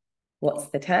tag. What's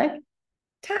the tag?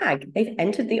 Tag. They've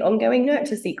entered the ongoing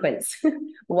nurture sequence.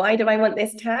 Why do I want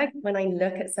this tag? When I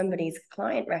look at somebody's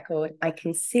client record, I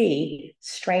can see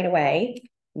straight away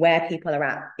where people are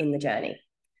at in the journey.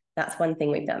 That's one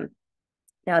thing we've done.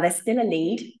 Now, there's still a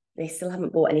lead. They still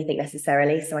haven't bought anything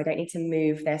necessarily, so I don't need to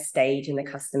move their stage in the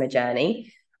customer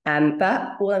journey.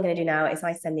 But all I'm going to do now is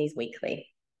I send these weekly.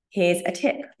 Here's a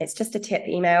tip. It's just a tip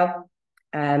email.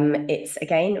 It's,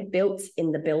 again, built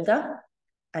in the builder.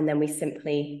 And then we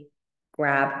simply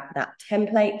grab that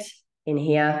template in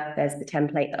here. There's the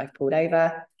template that I've pulled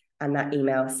over, and that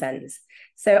email sends.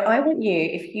 So I want you,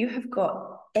 if you have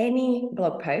got any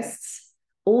blog posts,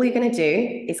 all you're going to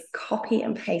do is copy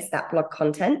and paste that blog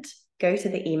content, go to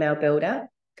the email builder,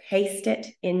 paste it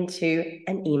into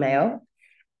an email,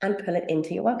 and pull it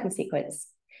into your welcome sequence.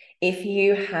 If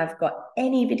you have got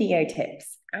any video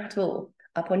tips at all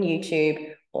up on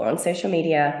YouTube or on social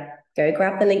media, go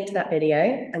grab the link to that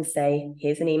video and say,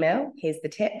 here's an email, here's the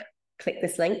tip, click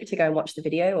this link to go and watch the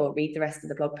video or read the rest of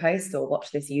the blog post or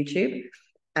watch this YouTube.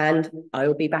 And I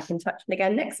will be back in touch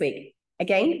again next week.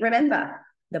 Again, remember,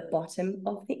 the bottom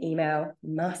of the email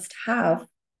must have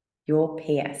your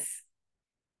PS.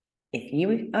 If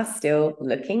you are still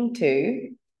looking to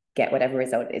get whatever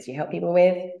result it is you help people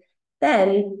with,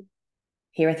 then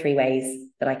here are 3 ways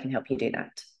that I can help you do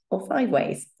that, or 5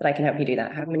 ways that I can help you do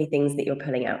that, how many things that you're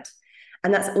pulling out.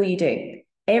 And that's all you do.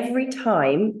 Every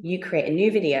time you create a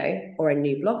new video or a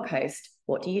new blog post,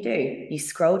 what do? You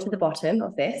scroll to the bottom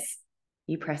of this,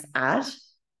 you press add,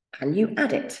 and you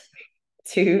add it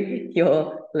to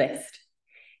your list.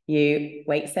 You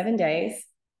wait 7 days,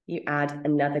 you add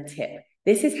another tip.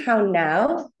 This is how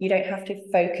now you don't have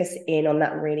to focus in on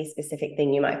that really specific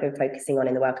thing you might have been focusing on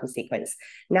in the welcome sequence.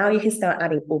 Now you can start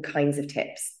adding all kinds of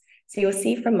tips. So you'll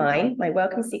see from mine, my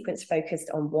welcome sequence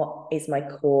focused on what is my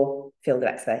core field of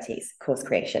expertise, course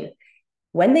creation.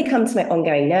 When they come to my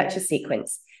ongoing nurture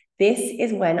sequence, this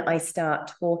is when I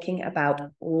start talking about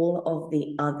all of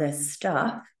the other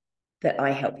stuff that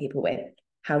I help people with.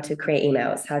 How to create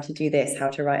emails, how to do this, how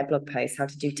to write a blog post, how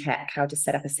to do tech, how to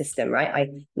set up a system, right? I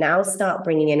now start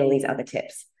bringing in all these other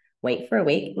tips. Wait for a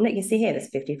week. And you can see here, there's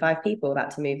 55 people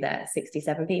about to move there,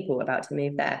 67 people about to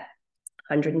move there,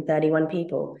 131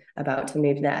 people about to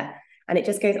move there. And it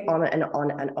just goes on and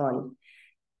on and on.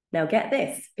 Now get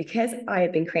this, because I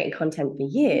have been creating content for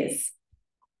years,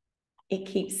 it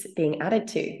keeps being added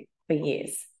to for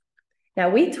years. Now,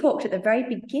 we talked at the very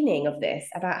beginning of this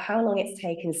about how long it's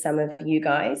taken some of you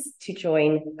guys to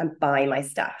join and buy my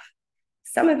stuff.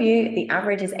 Some of you, the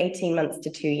average is 18 months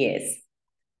to 2 years.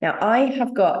 Now, I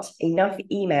have got enough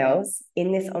emails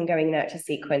in this ongoing nurture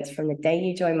sequence from the day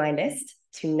you join my list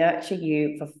to nurture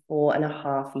you for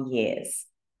 4.5 years.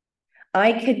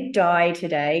 I could die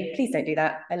today. Please don't do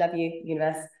that. I love you,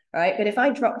 universe. All right. But if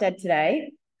I drop dead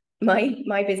today,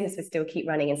 my business would still keep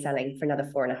running and selling for another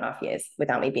 4.5 years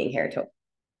without me being here at all.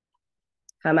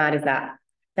 How mad is that?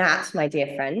 That, my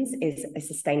dear friends, is a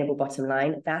sustainable bottom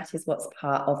line. That is what's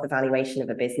part of the valuation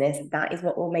of a business. That is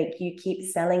what will make you keep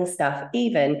selling stuff,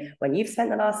 even when you've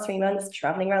spent the last 3 months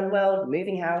traveling around the world,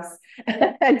 moving house,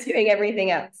 and doing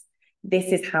everything else. This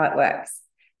is how it works.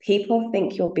 People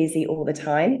think you're busy all the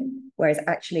time, whereas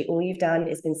actually all you've done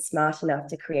is been smart enough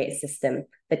to create a system.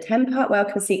 The 10-part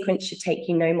welcome sequence should take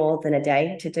you no more than a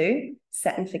day to do.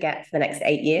 Set and forget for the next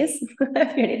 8 years,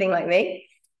 if you're anything like me.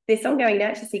 This ongoing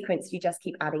nurture sequence, you just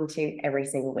keep adding to every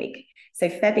single week. So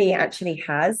Febby actually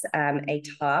has a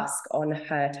task on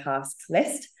her tasks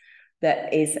list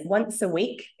that is once a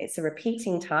week. It's a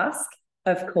repeating task,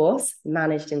 of course,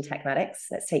 managed in TekMatix.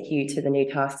 Let's take you to the new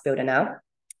task builder now.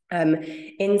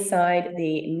 Inside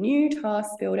the new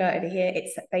task builder over here,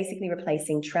 it's basically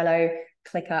replacing Trello,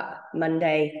 ClickUp,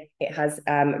 Monday. It has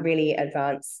really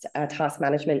advanced task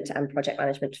management and project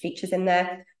management features in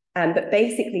there. But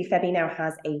basically, Febby now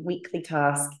has a weekly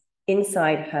task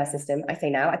inside her system. I say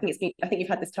now, I think you've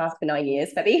had this task for 9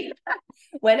 years, Febby.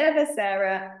 Whenever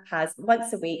Sarah has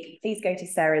once a week, please go to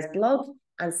Sarah's blog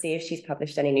and see if she's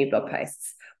published any new blog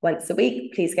posts. Once a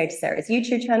week, please go to Sarah's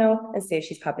YouTube channel and see if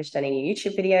she's published any new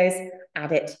YouTube videos,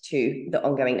 add it to the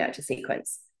ongoing nurture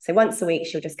sequence. So once a week,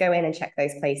 she'll just go in and check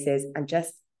those places and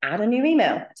just add a new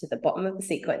email to the bottom of the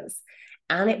sequence.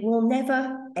 And it will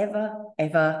never, ever,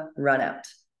 ever run out,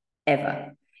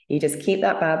 ever. You just keep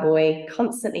that bad boy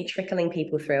constantly trickling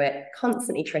people through it,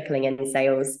 constantly trickling in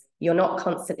sales. You're not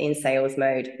constantly in sales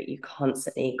mode, but you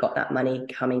constantly got that money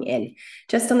coming in.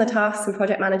 Just on the tasks and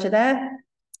project manager there,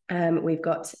 we've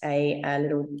got a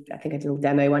little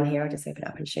demo one here. I'll just open it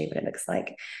up and show you what it looks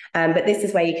like. But this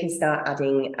is where you can start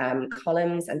adding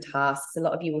columns and tasks. A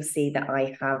lot of you will see that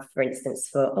I have, for instance,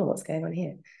 what's going on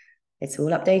here? It's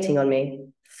all updating on me.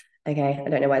 Okay, I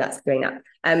don't know why that's doing that.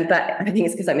 But I think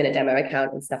it's because I'm in a demo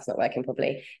account and stuff's not working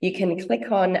properly. You can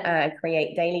click on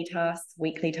create daily tasks,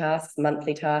 weekly tasks,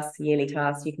 monthly tasks, yearly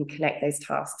tasks. You can connect those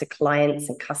tasks to clients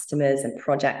and customers and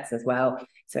projects as well.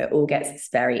 So it all gets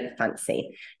very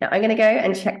fancy. Now I'm going to go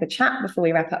and check the chat before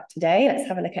we wrap up today. Let's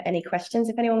have a look at any questions.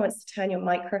 If anyone wants to turn your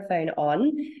microphone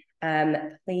on,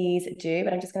 please do.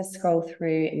 But I'm just going to scroll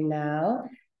through now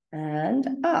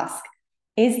and ask.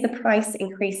 Is the price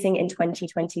increasing in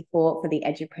 2024 for the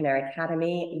Edupreneur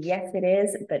Academy? Yes, it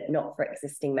is, but not for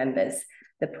existing members.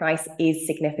 The price is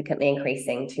significantly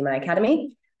increasing to my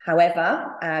academy.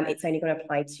 However, it's only going to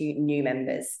apply to new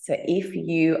members. So if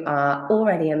you are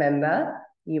already a member,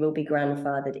 you will be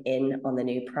grandfathered in on the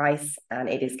new price, and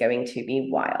it is going to be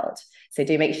wild. So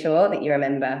do make sure that you're a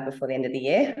member before the end of the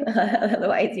year.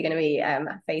 Otherwise, you're going to be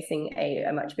facing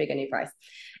a much bigger new price.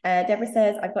 Deborah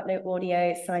says, I've got no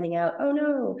audio, signing out. Oh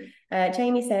no.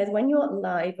 Jamie says, when you're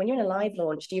in a live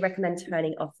launch, do you recommend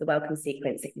turning off the welcome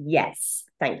sequence? Yes.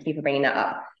 Thank you for bringing that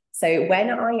up. So when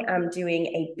I am doing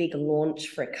a big launch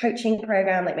for a coaching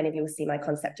program, like many of you will see my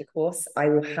concept course, I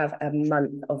will have a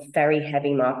month of very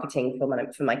heavy marketing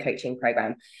for my coaching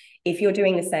program. If you're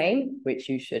doing the same, which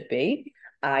you should be,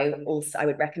 I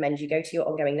would recommend you go to your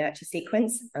ongoing nurture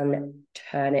sequence and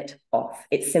turn it off.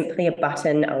 It's simply a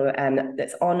button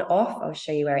that's on off. I'll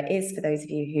show you where it is for those of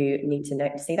you who need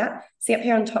to see that. See up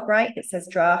here on top right, it says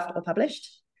draft or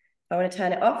published. If I want to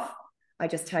turn it off, I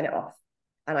just turn it off.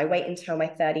 And I wait until my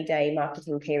 30-day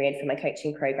marketing period for my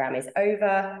coaching program is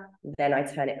over. Then I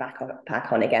turn it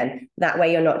back on again. That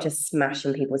way you're not just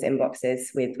smashing people's inboxes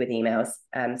with emails.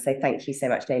 So thank you so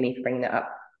much, Jamie, for bringing that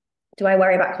up. Do I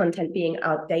worry about content being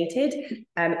outdated?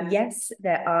 Yes,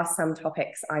 there are some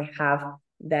topics I have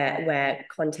there where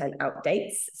content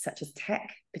outdates, such as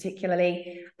tech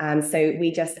particularly. So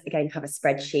we just, again, have a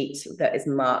spreadsheet that is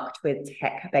marked with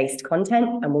tech-based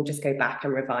content, and we'll just go back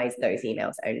and revise those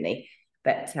emails only.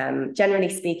 But generally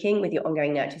speaking, with your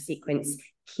ongoing nurture sequence,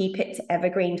 keep it to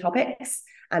evergreen topics.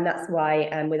 And that's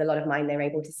why with a lot of mine, they're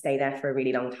able to stay there for a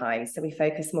really long time. So we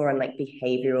focus more on like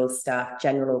behavioral stuff,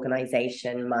 general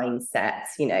organization, mindsets,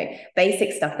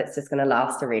 basic stuff that's just going to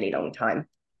last a really long time.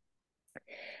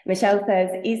 Michelle says,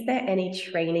 is there any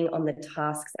training on the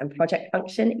tasks and project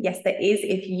function? Yes, there is.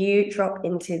 If you drop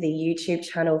into the YouTube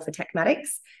channel for TekMatix,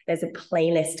 there's a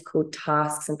playlist called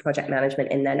Tasks and Project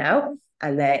Management in there now.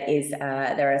 And there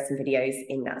are some videos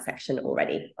in that section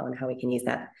already on how we can use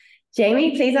that.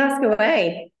 Jamie, please ask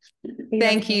away.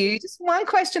 Thank you. Just one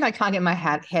question I can't get my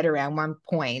head around, one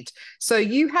point. So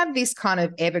you have this kind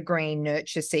of evergreen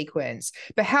nurture sequence,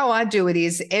 but how I do it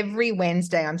is every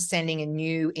Wednesday I'm sending a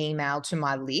new email to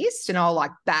my list, and I'll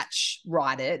like batch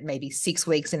write it maybe 6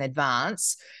 weeks in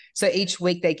advance. So each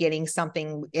week they're getting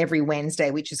something every Wednesday,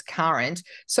 which is current.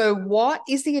 So what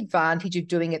is the advantage of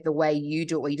doing it the way you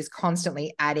do it, where you're just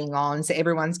constantly adding on, so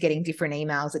everyone's getting different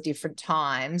emails at different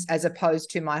times, as opposed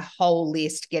to my whole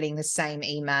list getting the same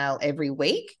email every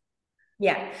week?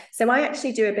 Yeah, so I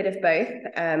actually do a bit of both.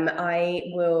 I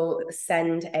will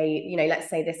send let's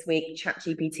say this week,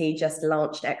 ChatGPT just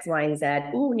launched X, Y, and Z.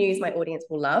 All news my audience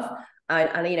will love.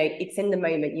 And it's in the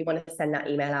moment, you want to send that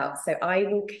email out. So I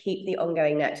will keep the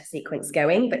ongoing nurture sequence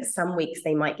going, but some weeks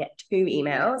they might get 2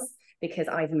 emails because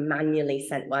I've manually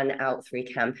sent one out through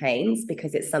campaigns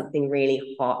because it's something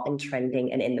really hot and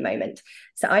trending and in the moment.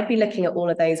 So I'd be looking at all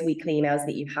of those weekly emails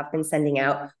that you have been sending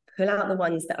out, pull out the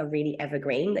ones that are really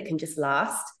evergreen, that can just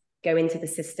last, go into the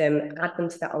system, add them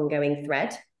to that ongoing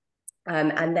thread.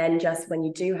 And then just when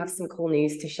you do have some cool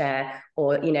news to share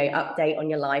or, update on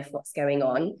your life, what's going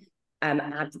on,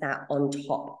 add that on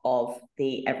top of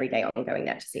the everyday ongoing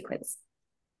nurture sequence.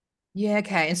 Yeah,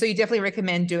 okay. And so you definitely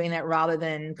recommend doing that rather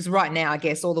than, because right now, I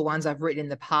guess all the ones I've written in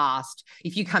the past,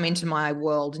 if you come into my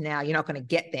world now, you're not going to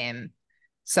get them.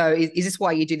 So is this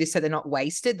why you do this, so they're not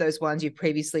wasted, those ones you've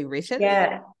previously written?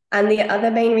 Yeah. And the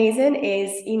other main reason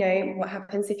is, what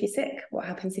happens if you're sick? What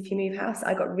happens if you move house?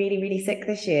 I got really, really sick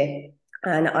this year.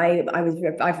 And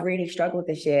I've really struggled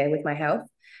this year with my health.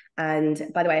 And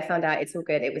by the way, I found out it's all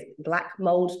good. It was black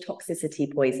mold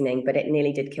toxicity poisoning, but it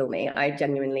nearly did kill me. I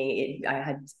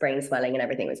had brain swelling and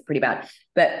everything. It was pretty bad.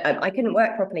 But I couldn't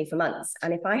work properly for months.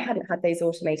 And if I hadn't had those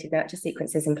automated nurture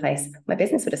sequences in place, my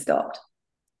business would have stopped.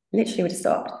 Literally would have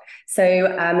stopped. So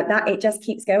that it just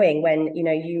keeps going when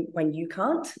you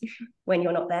can't, when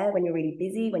you're not there, when you're really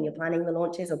busy, when you're planning the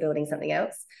launches or building something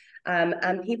else.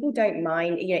 And people don't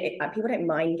mind, people don't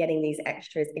mind getting these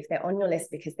extras if they're on your list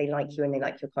because they like you and they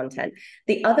like your content.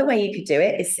 The other way you could do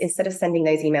it is, instead of sending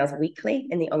those emails weekly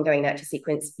in the ongoing nurture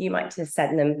sequence, you might just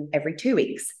send them every 2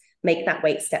 weeks. make that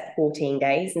wait step 14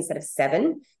 days instead of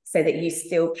 7, so that you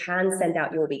still can send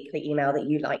out your weekly email that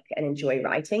you like and enjoy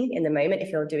writing in the moment. If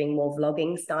you're doing more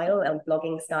vlogging style and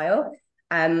blogging style,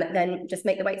 then just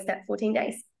make the wait step 14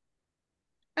 days.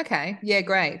 Okay. Yeah,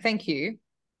 great. Thank you.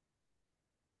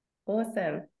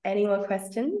 Awesome. Any more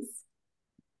questions?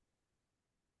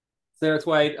 Sarah, it's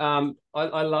Wade. I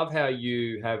love how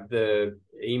you have the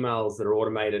emails that are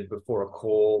automated before a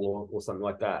call or something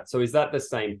like that. So is that the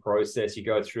same process you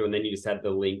go through, and then you just have the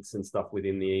links and stuff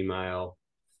within the email?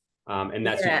 And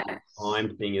that's just a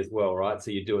time thing as well, right?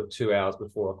 So you do it 2 hours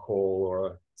before a call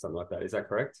or something like that. Is that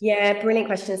correct? Yeah, brilliant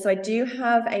question. So I do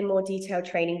have a more detailed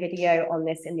training video on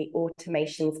this in the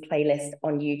automations playlist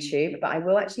on YouTube, but I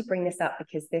will actually bring this up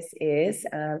because this is,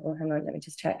 oh, hang on, let me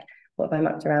just check. What have I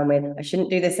mucked around with? I shouldn't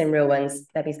do this in real ones.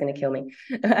 Debbie's going to kill me.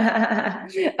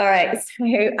 All right. So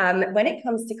when it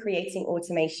comes to creating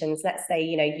automations, let's say,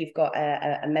 you've got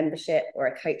a membership or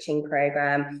a coaching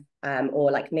program,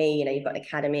 or like me, you've got an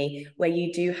academy where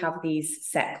you do have these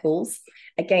set calls.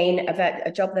 Again,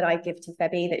 a job that I give to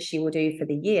Febby that she will do for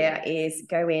the year is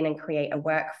go in and create a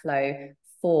workflow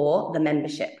for the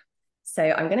membership. So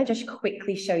I'm going to just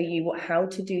quickly show you how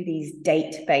to do these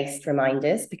date-based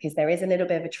reminders, because there is a little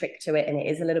bit of a trick to it and it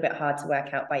is a little bit hard to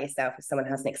work out by yourself if someone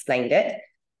hasn't explained it.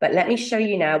 But let me show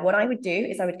you now. What I would do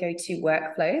is I would go to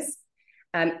workflows.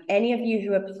 Any of you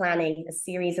who are planning a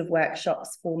series of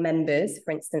workshops for members,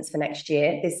 for instance, for next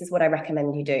year, this is what I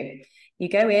recommend you do. You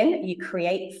go in, you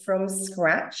create from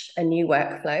scratch a new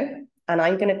workflow. And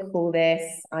I'm going to call this,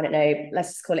 I don't know, let's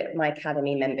just call it my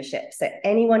academy membership. So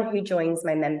anyone who joins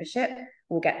my membership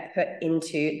will get put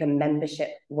into the membership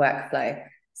workflow.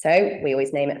 So we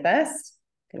always name it first.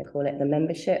 I'm going to call it the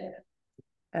membership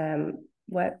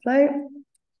workflow.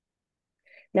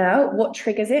 Now, what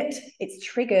triggers it? It's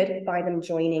triggered by them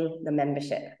joining the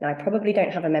membership. Now, I probably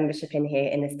don't have a membership in here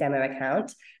in this demo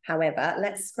account. However,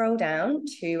 let's scroll down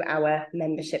to our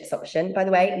memberships option. By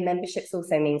the way, memberships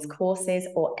also means courses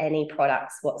or any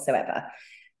products whatsoever.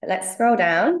 Let's scroll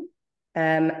down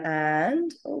and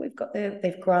we've got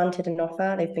they've granted an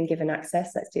offer. They've been given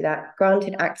access. Let's do that.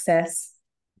 Granted access.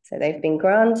 So they've been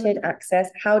granted access.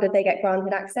 How did they get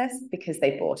granted access? Because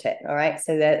they bought it, all right?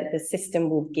 So the system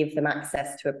will give them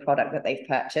access to a product that they've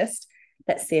purchased.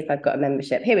 Let's see if I've got a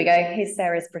membership. Here we go. Here's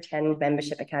Sarah's Pretend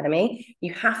Membership Academy.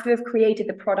 You have to have created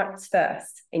the products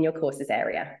first in your courses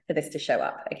area for this to show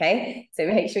up, okay? So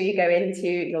make sure you go into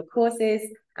your courses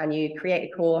and you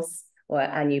create a course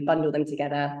and you bundle them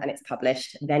together and it's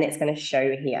published. Then it's going to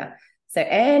show here. So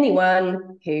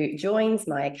anyone who joins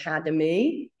my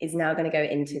academy is now going to go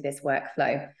into this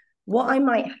workflow. What I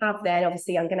might have then,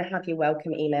 obviously, I'm going to have your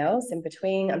welcome emails in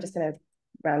between. I'm just going to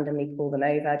randomly pull them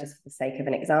over just for the sake of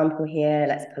an example here.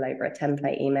 Let's pull over a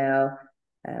template email.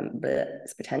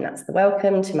 Let's pretend that's the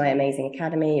welcome to my amazing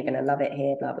academy. You're going to love it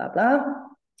here, blah, blah, blah.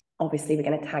 Obviously, we're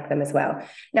going to tag them as well.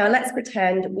 Now, let's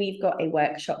pretend we've got a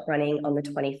workshop running on the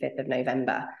 25th of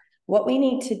November. What we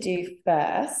need to do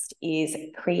first is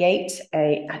create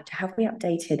have we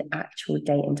updated actual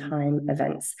date and time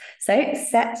events? So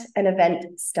set an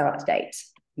event start date.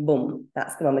 Boom,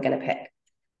 that's the one we're going to pick.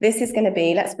 This is going to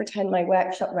be, let's pretend my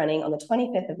workshop running on the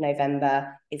 25th of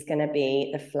November is going to be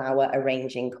the flower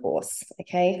arranging course.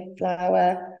 Okay,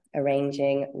 flower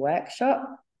arranging workshop.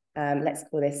 Let's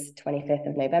call this 25th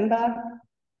of November.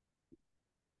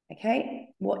 Okay,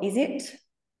 what is it?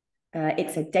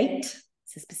 It's a date.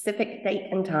 It's a specific date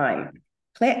and time.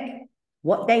 Click.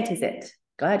 What date is it?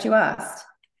 Glad you asked.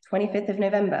 25th of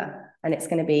November. And it's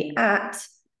going to be at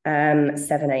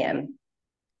 7 a.m.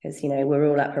 Because, we're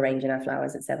all up arranging our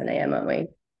flowers at 7 a.m., aren't we?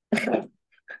 All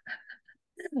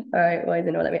right, why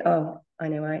didn't it let me? Oh, I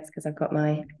know why. It's because I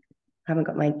haven't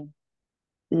got my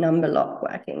number lock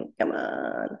working. Come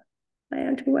on. Why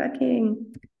aren't we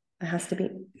working? It has to be.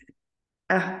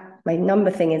 My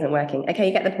number thing isn't working. Okay,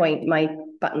 you get the point. My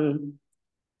button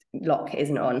lock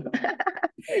isn't on.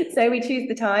 So we choose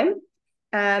the time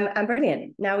and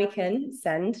brilliant. Now we can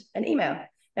send an email.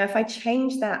 Now, if I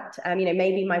change that,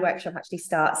 maybe my workshop actually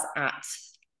starts at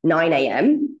 9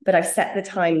 a.m., but I've set the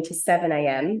time to 7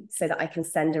 a.m. so that I can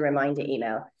send a reminder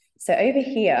email. So over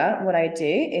here, what I would do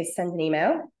is send an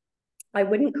email. I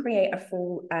wouldn't create a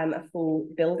full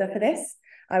builder for this.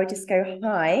 I would just go,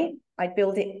 hi. I'd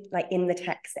build it like in the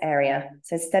text area.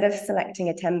 So instead of selecting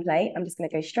a template, I'm just going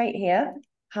to go straight here.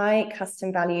 Hi,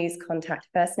 custom values, contact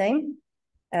first name.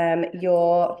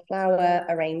 Your flower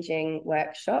arranging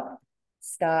workshop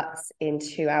starts in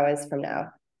 2 hours from now.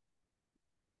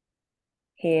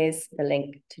 Here's the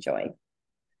link to join.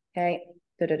 Okay,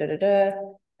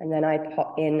 And then I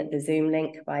pop in the Zoom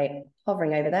link by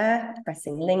hovering over there,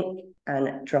 pressing link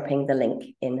and dropping the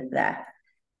link in there.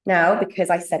 Now, because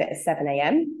I set it at 7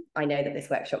 a.m., I know that this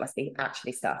workshop must be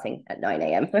actually starting at 9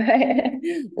 a.m.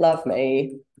 Love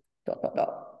me. ...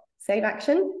 Save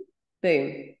action.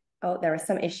 Boom. Oh, there are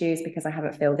some issues because I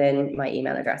haven't filled in my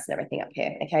email address and everything up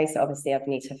here. Okay, so obviously I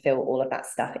need to fill all of that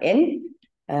stuff in.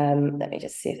 Let me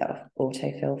just see if that will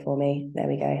autofill for me. There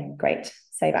we go. Great.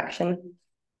 Save action.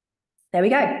 There we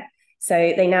go. So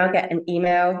they now get an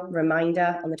email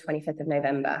reminder on the 25th of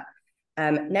November.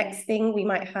 Next thing we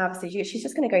might have, so she's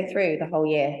just going to go through the whole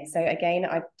year. So again,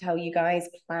 I tell you guys,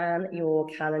 plan your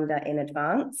calendar in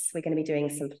advance. We're going to be doing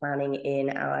some planning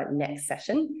in our next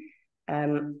session.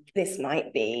 This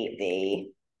might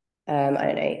be the, I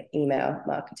don't know, email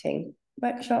marketing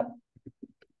workshop.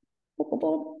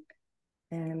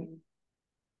 I don't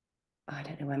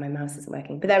know why my mouse isn't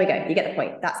working, but there we go. You get the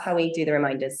point. That's how we do the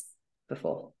reminders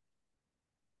before.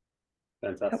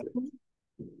 Fantastic.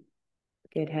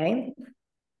 Good, hey?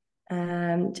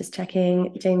 Just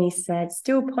checking. Jamie said,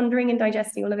 still pondering and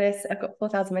digesting all of this. I've got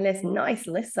 4,000 on my list. Nice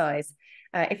list size.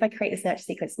 If I create this nurture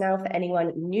sequence now for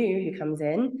anyone new who comes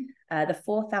in, the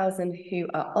 4,000 who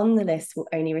are on the list will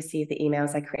only receive the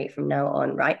emails I create from now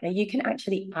on, right? Now you can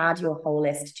actually add your whole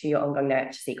list to your ongoing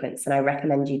nurture sequence, and I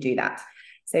recommend you do that.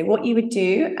 So what you would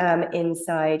do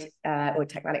inside or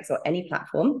TekMatix or any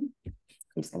platform,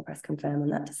 I'm just going to press confirm on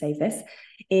that to save this,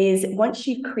 is once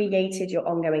you've created your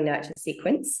ongoing nurture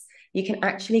sequence, you can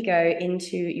actually go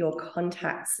into your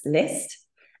contacts list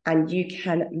and you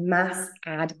can mass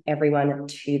add everyone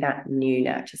to that new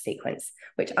nurture sequence,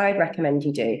 which I'd recommend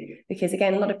you do, because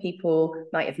again, a lot of people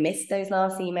might have missed those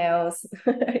last emails.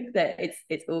 That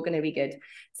it's all going to be good.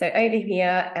 So over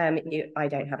here, I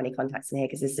don't have any contacts in here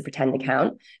because this is a pretend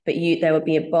account, but there will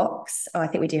be a box. Oh, I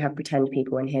think we do have pretend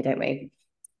people in here, don't we?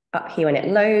 Up here when it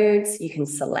loads, you can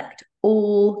select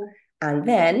all, and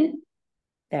then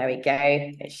there we go,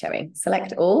 it's showing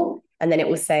select all, and then it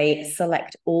will say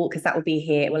select all, because that will be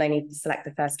here. It will only select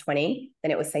the first 20.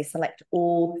 Then it will say select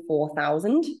all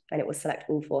 4,000, and it will select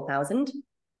all 4,000.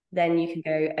 Then you can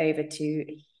go over to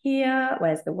here.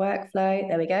 Where's the workflow?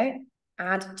 There we go.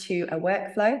 Add to a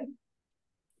workflow.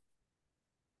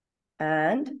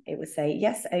 And it will say,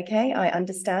 yes, okay, I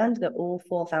understand that all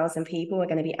 4,000 people are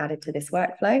going to be added to this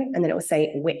workflow. And then it will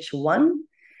say which one.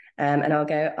 And I'll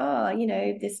go, oh, you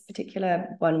know, this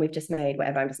particular one we've just made,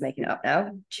 whatever, I'm just making it up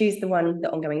now. Choose the one,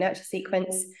 the ongoing nurture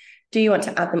sequence. Do you want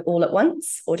to add them all at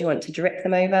once, or do you want to drip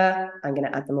them over? I'm going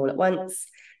to add them all at once.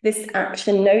 This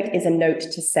action note is a note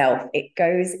to self. It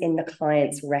goes in the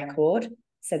client's record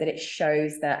so that it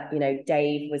shows that, you know,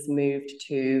 Dave was moved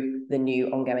to the new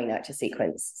ongoing nurture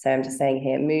sequence. So I'm just saying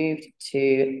here, moved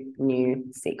to new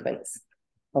sequence,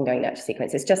 ongoing nurture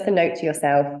sequence. It's just a note to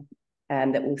yourself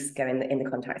that will go in the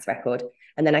contacts record.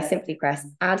 And then I simply press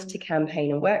add to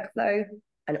campaign and workflow,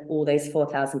 and all those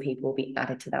 4,000 people will be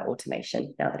added to that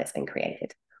automation now that it's been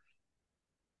created.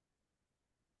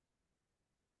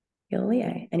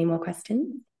 Julia, any more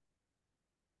questions?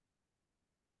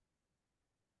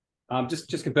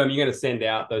 Just confirm, you're going to send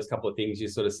out those couple of things you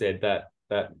sort of said,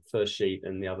 that first sheet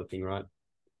and the other thing, right?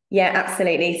 Yeah,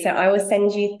 absolutely. So I will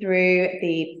send you through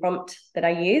the prompt that I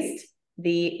used,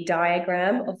 the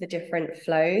diagram of the different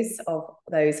flows of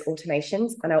those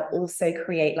automations, and I'll also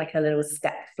create like a little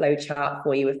step flow chart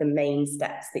for you with the main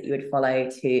steps that you would follow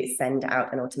to send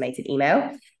out an automated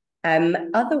email.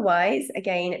 Otherwise,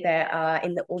 again, there are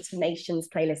in the automations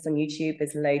playlist on YouTube,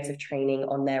 there's loads of training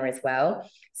on there as well.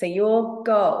 So your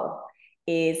goal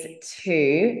is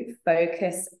to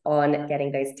focus on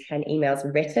getting those 10 emails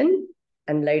written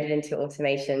and loaded into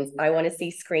automations. I want to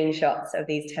see screenshots of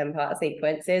these 10-part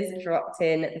sequences dropped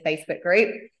in the Facebook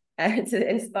group to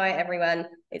inspire everyone.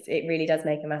 It really does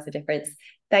make a massive difference.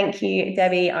 Thank you,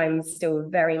 Debbie. I'm still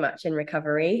very much in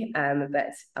recovery,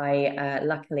 but I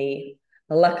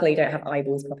luckily don't have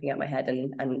eyeballs popping out my head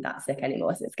and that sick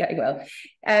anymore, so it's going well.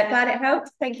 Glad it helped.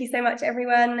 Thank you so much,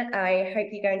 everyone. I hope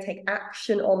you go and take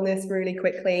action on this really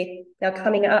quickly. Now,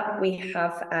 coming up, we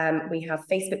have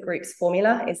Facebook groups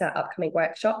formula is our upcoming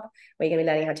workshop. We're going to be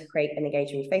learning how to create an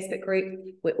engaging Facebook group.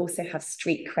 We also have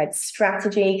street cred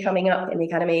strategy coming up in the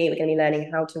academy. We're going to be learning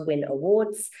how to win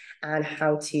awards and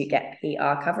how to get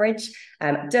PR coverage.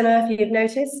 Don't know if you've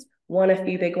noticed, won a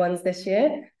few big ones this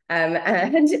year.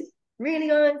 And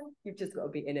really honest, you've just got to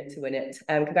be in it to win it.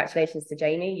 Congratulations to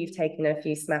Jamie. You've taken a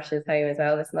few smashes home as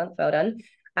well this month. Well done.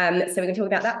 So we're going to talk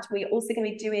about that. We're also going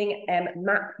to be doing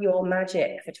Map Your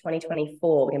Magic for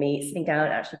 2024. We're going to be sitting down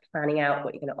and actually planning out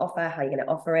what you're going to offer, how you're going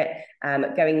to offer it,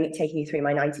 taking you through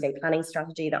my 90-day planning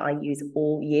strategy that I use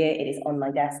all year. It is on my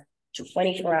desk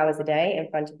 24 hours a day in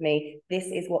front of me. This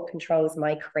is what controls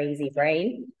my crazy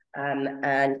brain.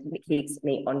 And it keeps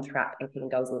me on track and keeping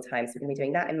goals all the time. So we're going to be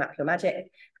doing that in Map Your Magic.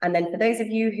 And then for those of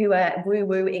you who are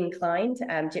woo-woo inclined,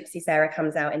 Gypsy Sarah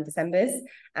comes out in December's,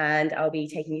 and I'll be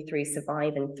taking you through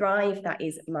Survive and Thrive. That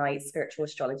is my spiritual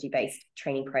astrology-based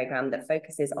training program that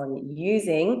focuses on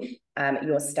using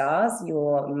your stars,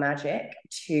 your magic,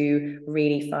 to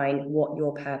really find what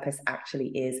your purpose actually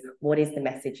is. What is the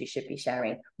message you should be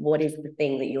sharing? What is the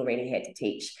thing that you're really here to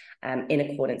teach in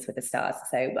accordance with the stars?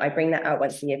 So I bring that out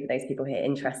once a year for those people who are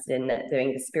interested in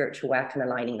doing the spiritual work and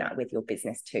aligning that with your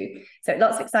business too. So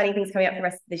lots of exciting things coming up for the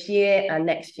rest of this year, and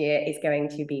next year is going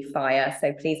to be fire.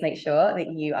 So please make sure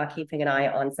that you are keeping an eye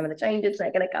on some of the changes that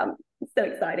are going to come. It's so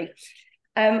exciting.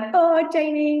 Oh,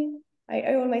 Jamie, I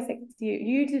owe all my secrets to you.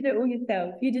 You did it all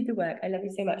yourself. You did the work. I love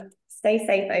you so much. Stay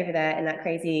safe over there in that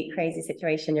crazy, crazy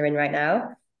situation you're in right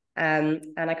now. And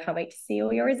I can't wait to see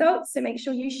all your results. So make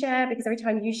sure you share, because every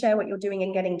time you share what you're doing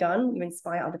and getting done, you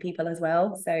inspire other people as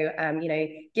well. So, you know,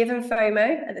 give them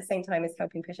FOMO at the same time as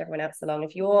helping push everyone else along.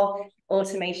 If your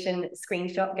automation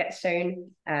screenshot gets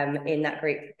shown in that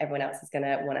group, everyone else is going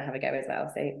to want to have a go as well.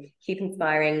 So keep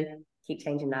inspiring, keep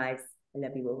changing lives. I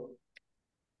love you all.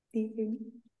 See you soon.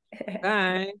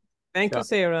 Bye. Thank you,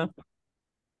 Sarah.